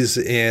different ways,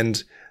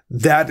 and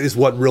that is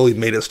what really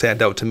made it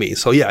stand out to me.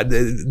 So yeah,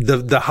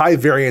 the high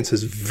variance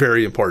is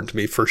very important to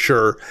me for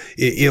sure,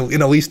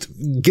 in at least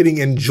getting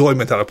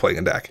enjoyment out of playing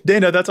a deck.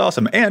 Dana, that's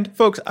awesome. And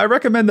folks, I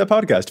recommend that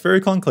podcast,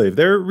 Fairy Conclave.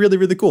 They're really,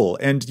 really cool.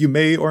 And you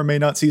may or may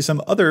not see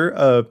some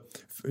other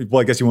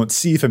well, I guess you won't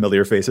see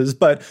familiar faces,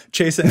 but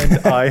Chase and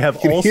I have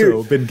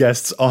also been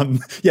guests on.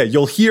 Yeah,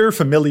 you'll hear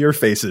familiar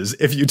faces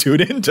if you tune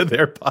into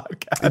their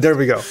podcast. There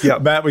we go. Yeah,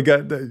 Matt,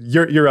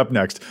 you're up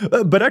next.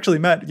 But actually,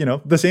 Matt,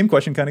 the same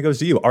question kind of goes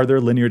to you. Are there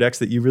linear decks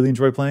that you really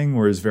enjoy playing,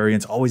 or is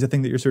variance always a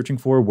thing that you're searching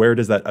for? Where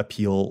does that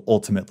appeal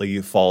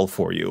ultimately fall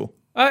for you?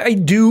 I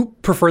do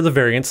prefer the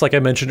variance, like I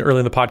mentioned earlier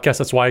in the podcast.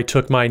 That's why I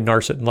took my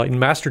Narset Enlightened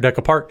Master deck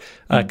apart,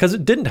 because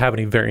it didn't have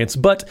any variance.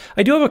 But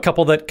I do have a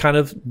couple that kind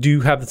of do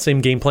have the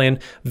same game plan.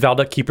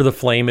 Valduk Keeper of the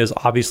Flame is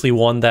obviously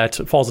one that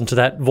falls into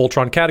that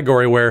Voltron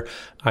category where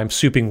I'm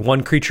souping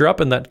one creature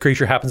up, and that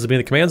creature happens to be in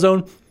the command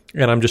zone,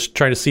 and I'm just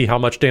trying to see how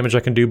much damage I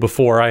can do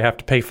before I have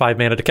to pay 5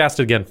 mana to cast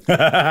it again.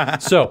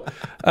 So,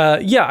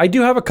 yeah, I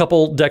do have a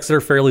couple decks that are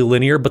fairly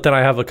linear, but then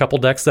I have a couple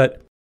decks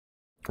that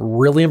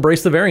really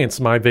embrace the variance.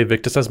 My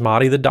Vivictus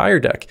Asmati, the Dire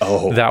deck.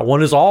 Oh. That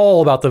one is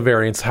all about the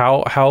variance.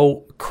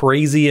 How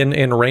crazy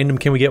and random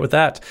can we get with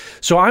that?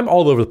 So I'm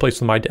all over the place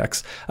with my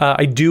decks.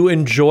 I do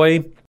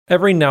enjoy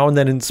every now and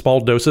then in small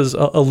doses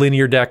a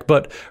linear deck,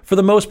 but for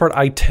the most part,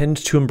 I tend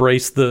to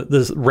embrace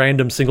the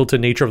random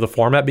singleton nature of the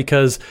format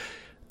because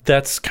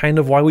that's kind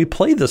of why we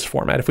play this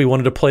format. If we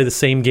wanted to play the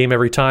same game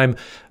every time,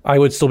 I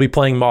would still be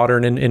playing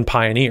Modern and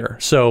Pioneer.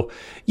 So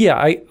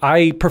yeah,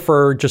 I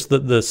prefer just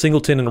the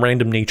singleton and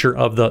random nature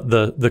of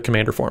the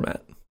Commander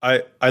format.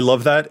 I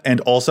love that.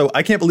 And also,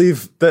 I can't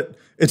believe that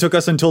it took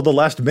us until the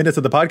last minutes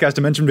of the podcast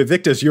to mention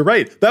Vivictus. You're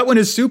right. That one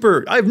is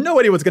super. I have no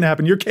idea what's going to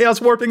happen. You're chaos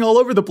warping all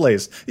over the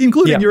place,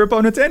 including your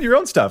opponents and your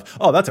own stuff.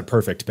 Oh, that's a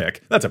perfect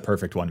pick. That's a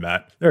perfect one,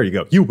 Matt. There you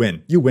go. You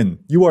win. You win.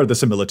 You are the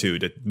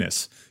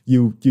similitude-ness.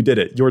 You did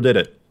it. You did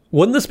it.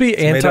 Wouldn't this be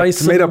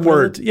it's made up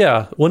word?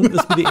 Yeah. Wouldn't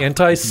this be the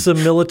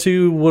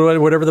anti-similitude,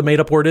 whatever the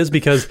made up word is,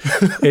 because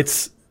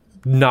it's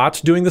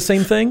not doing the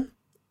same thing?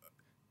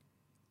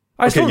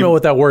 I still don't know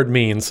what that word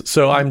means,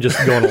 so I'm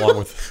just going along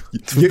with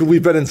it.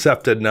 We've been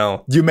incepted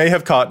now. You may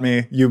have caught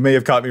me. You may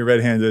have caught me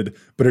red-handed,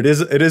 but it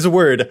is a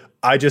word.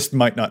 I just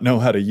might not know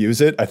how to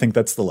use it. I think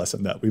that's the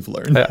lesson that we've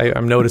learned.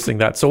 I'm noticing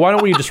that. So why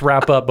don't we just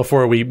wrap up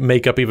before we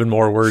make up even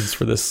more words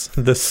for this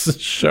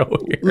show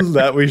here?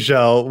 That we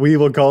shall. We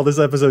will call this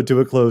episode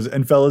to a close.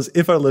 And fellas,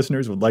 if our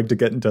listeners would like to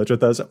get in touch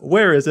with us,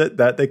 where is it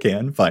that they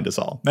can find us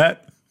all?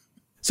 Matt?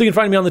 So you can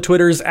find me on the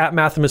Twitters at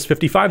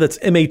Mathimus55. That's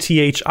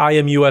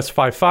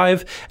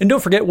MATHIMUS55. And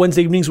don't forget,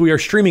 Wednesday evenings we are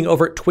streaming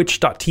over at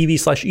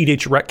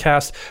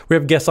twitch.tv/EDHRECast. We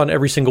have guests on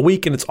every single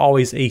week, and it's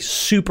always a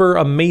super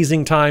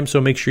amazing time.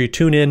 So make sure you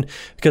tune in,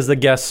 because the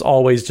guests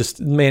always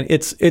just, man,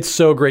 it's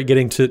so great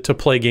getting to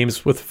play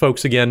games with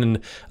folks again.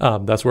 And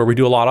that's where we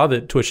do a lot of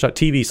it,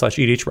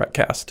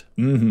 twitch.tv/EDHRECast.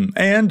 Mm-hmm.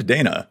 And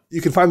Dana. You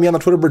can find me on the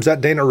Twitter birds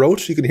at Dana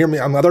Roach. You can hear me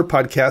on my other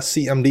podcast,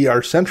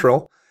 CMDR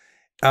Central.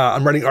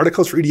 I'm writing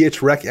articles for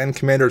EDH Rec and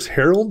Commander's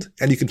Herald,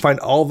 and you can find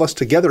all of us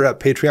together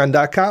at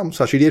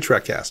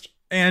patreon.com/EDHRECast.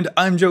 And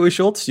I'm Joey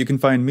Schultz. You can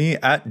find me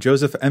at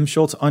Joseph M.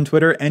 Schultz on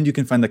Twitter, and you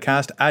can find the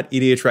cast at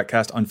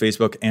EDHRECcast on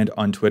Facebook and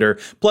on Twitter.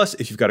 Plus,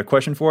 if you've got a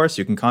question for us,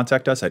 you can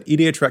contact us at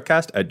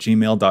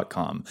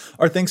edhrecast@gmail.com.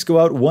 Our thanks go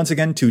out once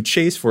again to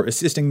Chase for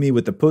assisting me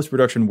with the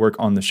post-production work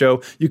on the show.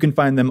 You can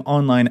find them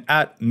online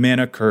at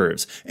Mana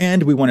Curves.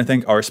 And we want to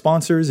thank our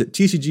sponsors at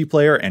TCG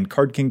Player and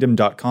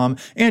CardKingdom.com,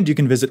 and you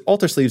can visit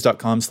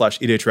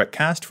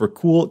altersleeves.com/EDHRECcast for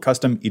cool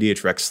custom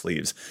EDHREC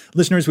sleeves.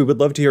 Listeners, we would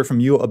love to hear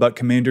from you about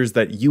commanders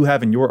that you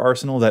have in your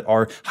arsenal that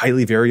are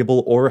highly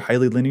variable or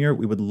highly linear.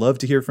 We would love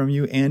to hear from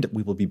you, and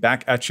we will be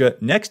back at you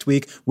next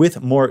week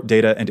with more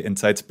data and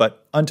insights.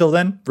 But until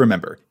then,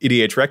 remember,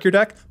 EDHREC your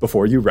deck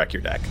before you wreck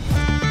your deck.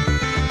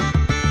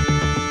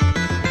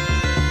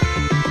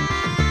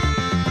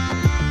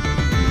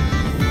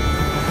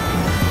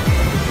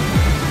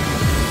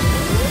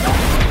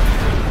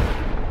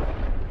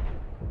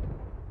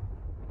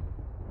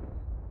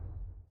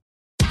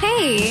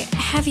 Hey,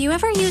 have you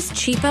ever used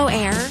Cheapo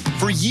Air?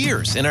 For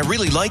years, and I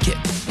really like it.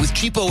 With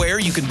Cheapo Air,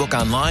 you can book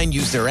online,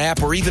 use their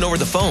app, or even over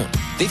the phone.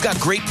 They've got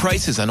great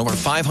prices on over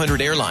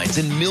 500 airlines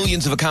and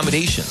millions of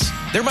accommodations.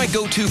 They're my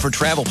go-to for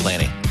travel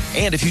planning.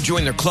 And if you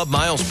join their Club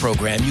Miles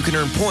program, you can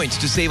earn points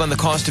to save on the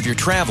cost of your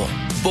travel.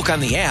 Book on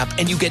the app,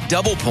 and you get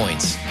double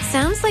points.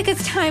 Sounds like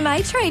it's time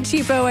I tried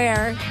Cheapo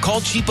Air.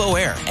 Call Cheapo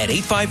Air at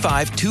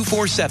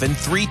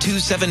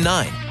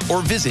 855-247-3279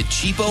 or visit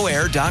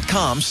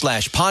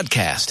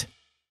cheapoair.com/podcast.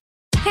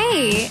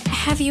 Hey,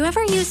 have you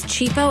ever used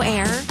Cheapo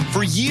Air?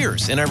 For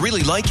years, and I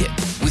really like it.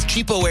 With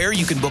Cheapo Air,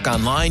 you can book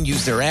online,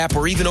 use their app,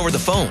 or even over the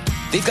phone.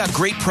 They've got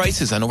great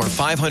prices on over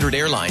 500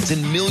 airlines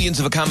and millions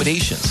of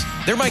accommodations.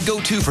 They're my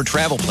go-to for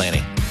travel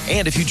planning.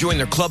 And if you join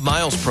their Club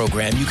Miles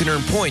program, you can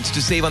earn points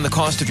to save on the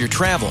cost of your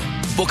travel.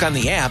 Book on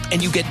the app,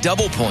 and you get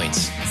double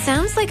points.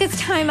 Sounds like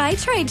it's time I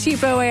tried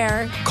Cheapo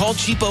Air. Call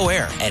Cheapo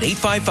Air at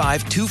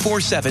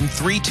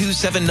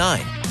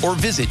 855-247-3279 or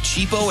visit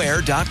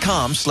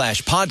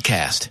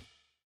cheapoair.com/podcast.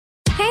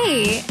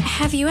 Hey,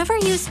 have you ever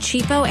used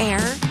Cheapo Air?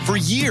 For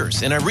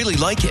years, and I really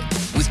like it.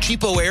 With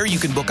Cheapo Air, you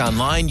can book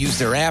online, use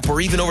their app, or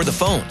even over the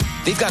phone.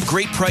 They've got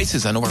great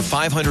prices on over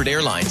 500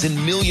 airlines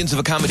and millions of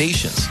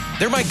accommodations.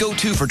 They're my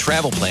go-to for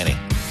travel planning.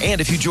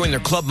 And if you join their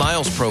Club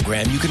Miles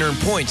program, you can earn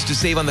points to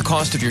save on the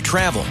cost of your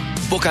travel.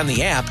 Book on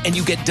the app, and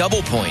you get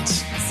double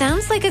points.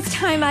 Sounds like it's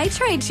time I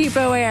tried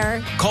Cheapo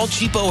Air. Call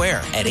Cheapo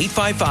Air at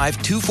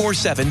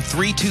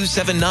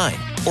 855-247-3279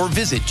 or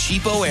visit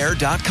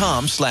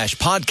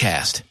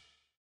cheapoair.com/podcast.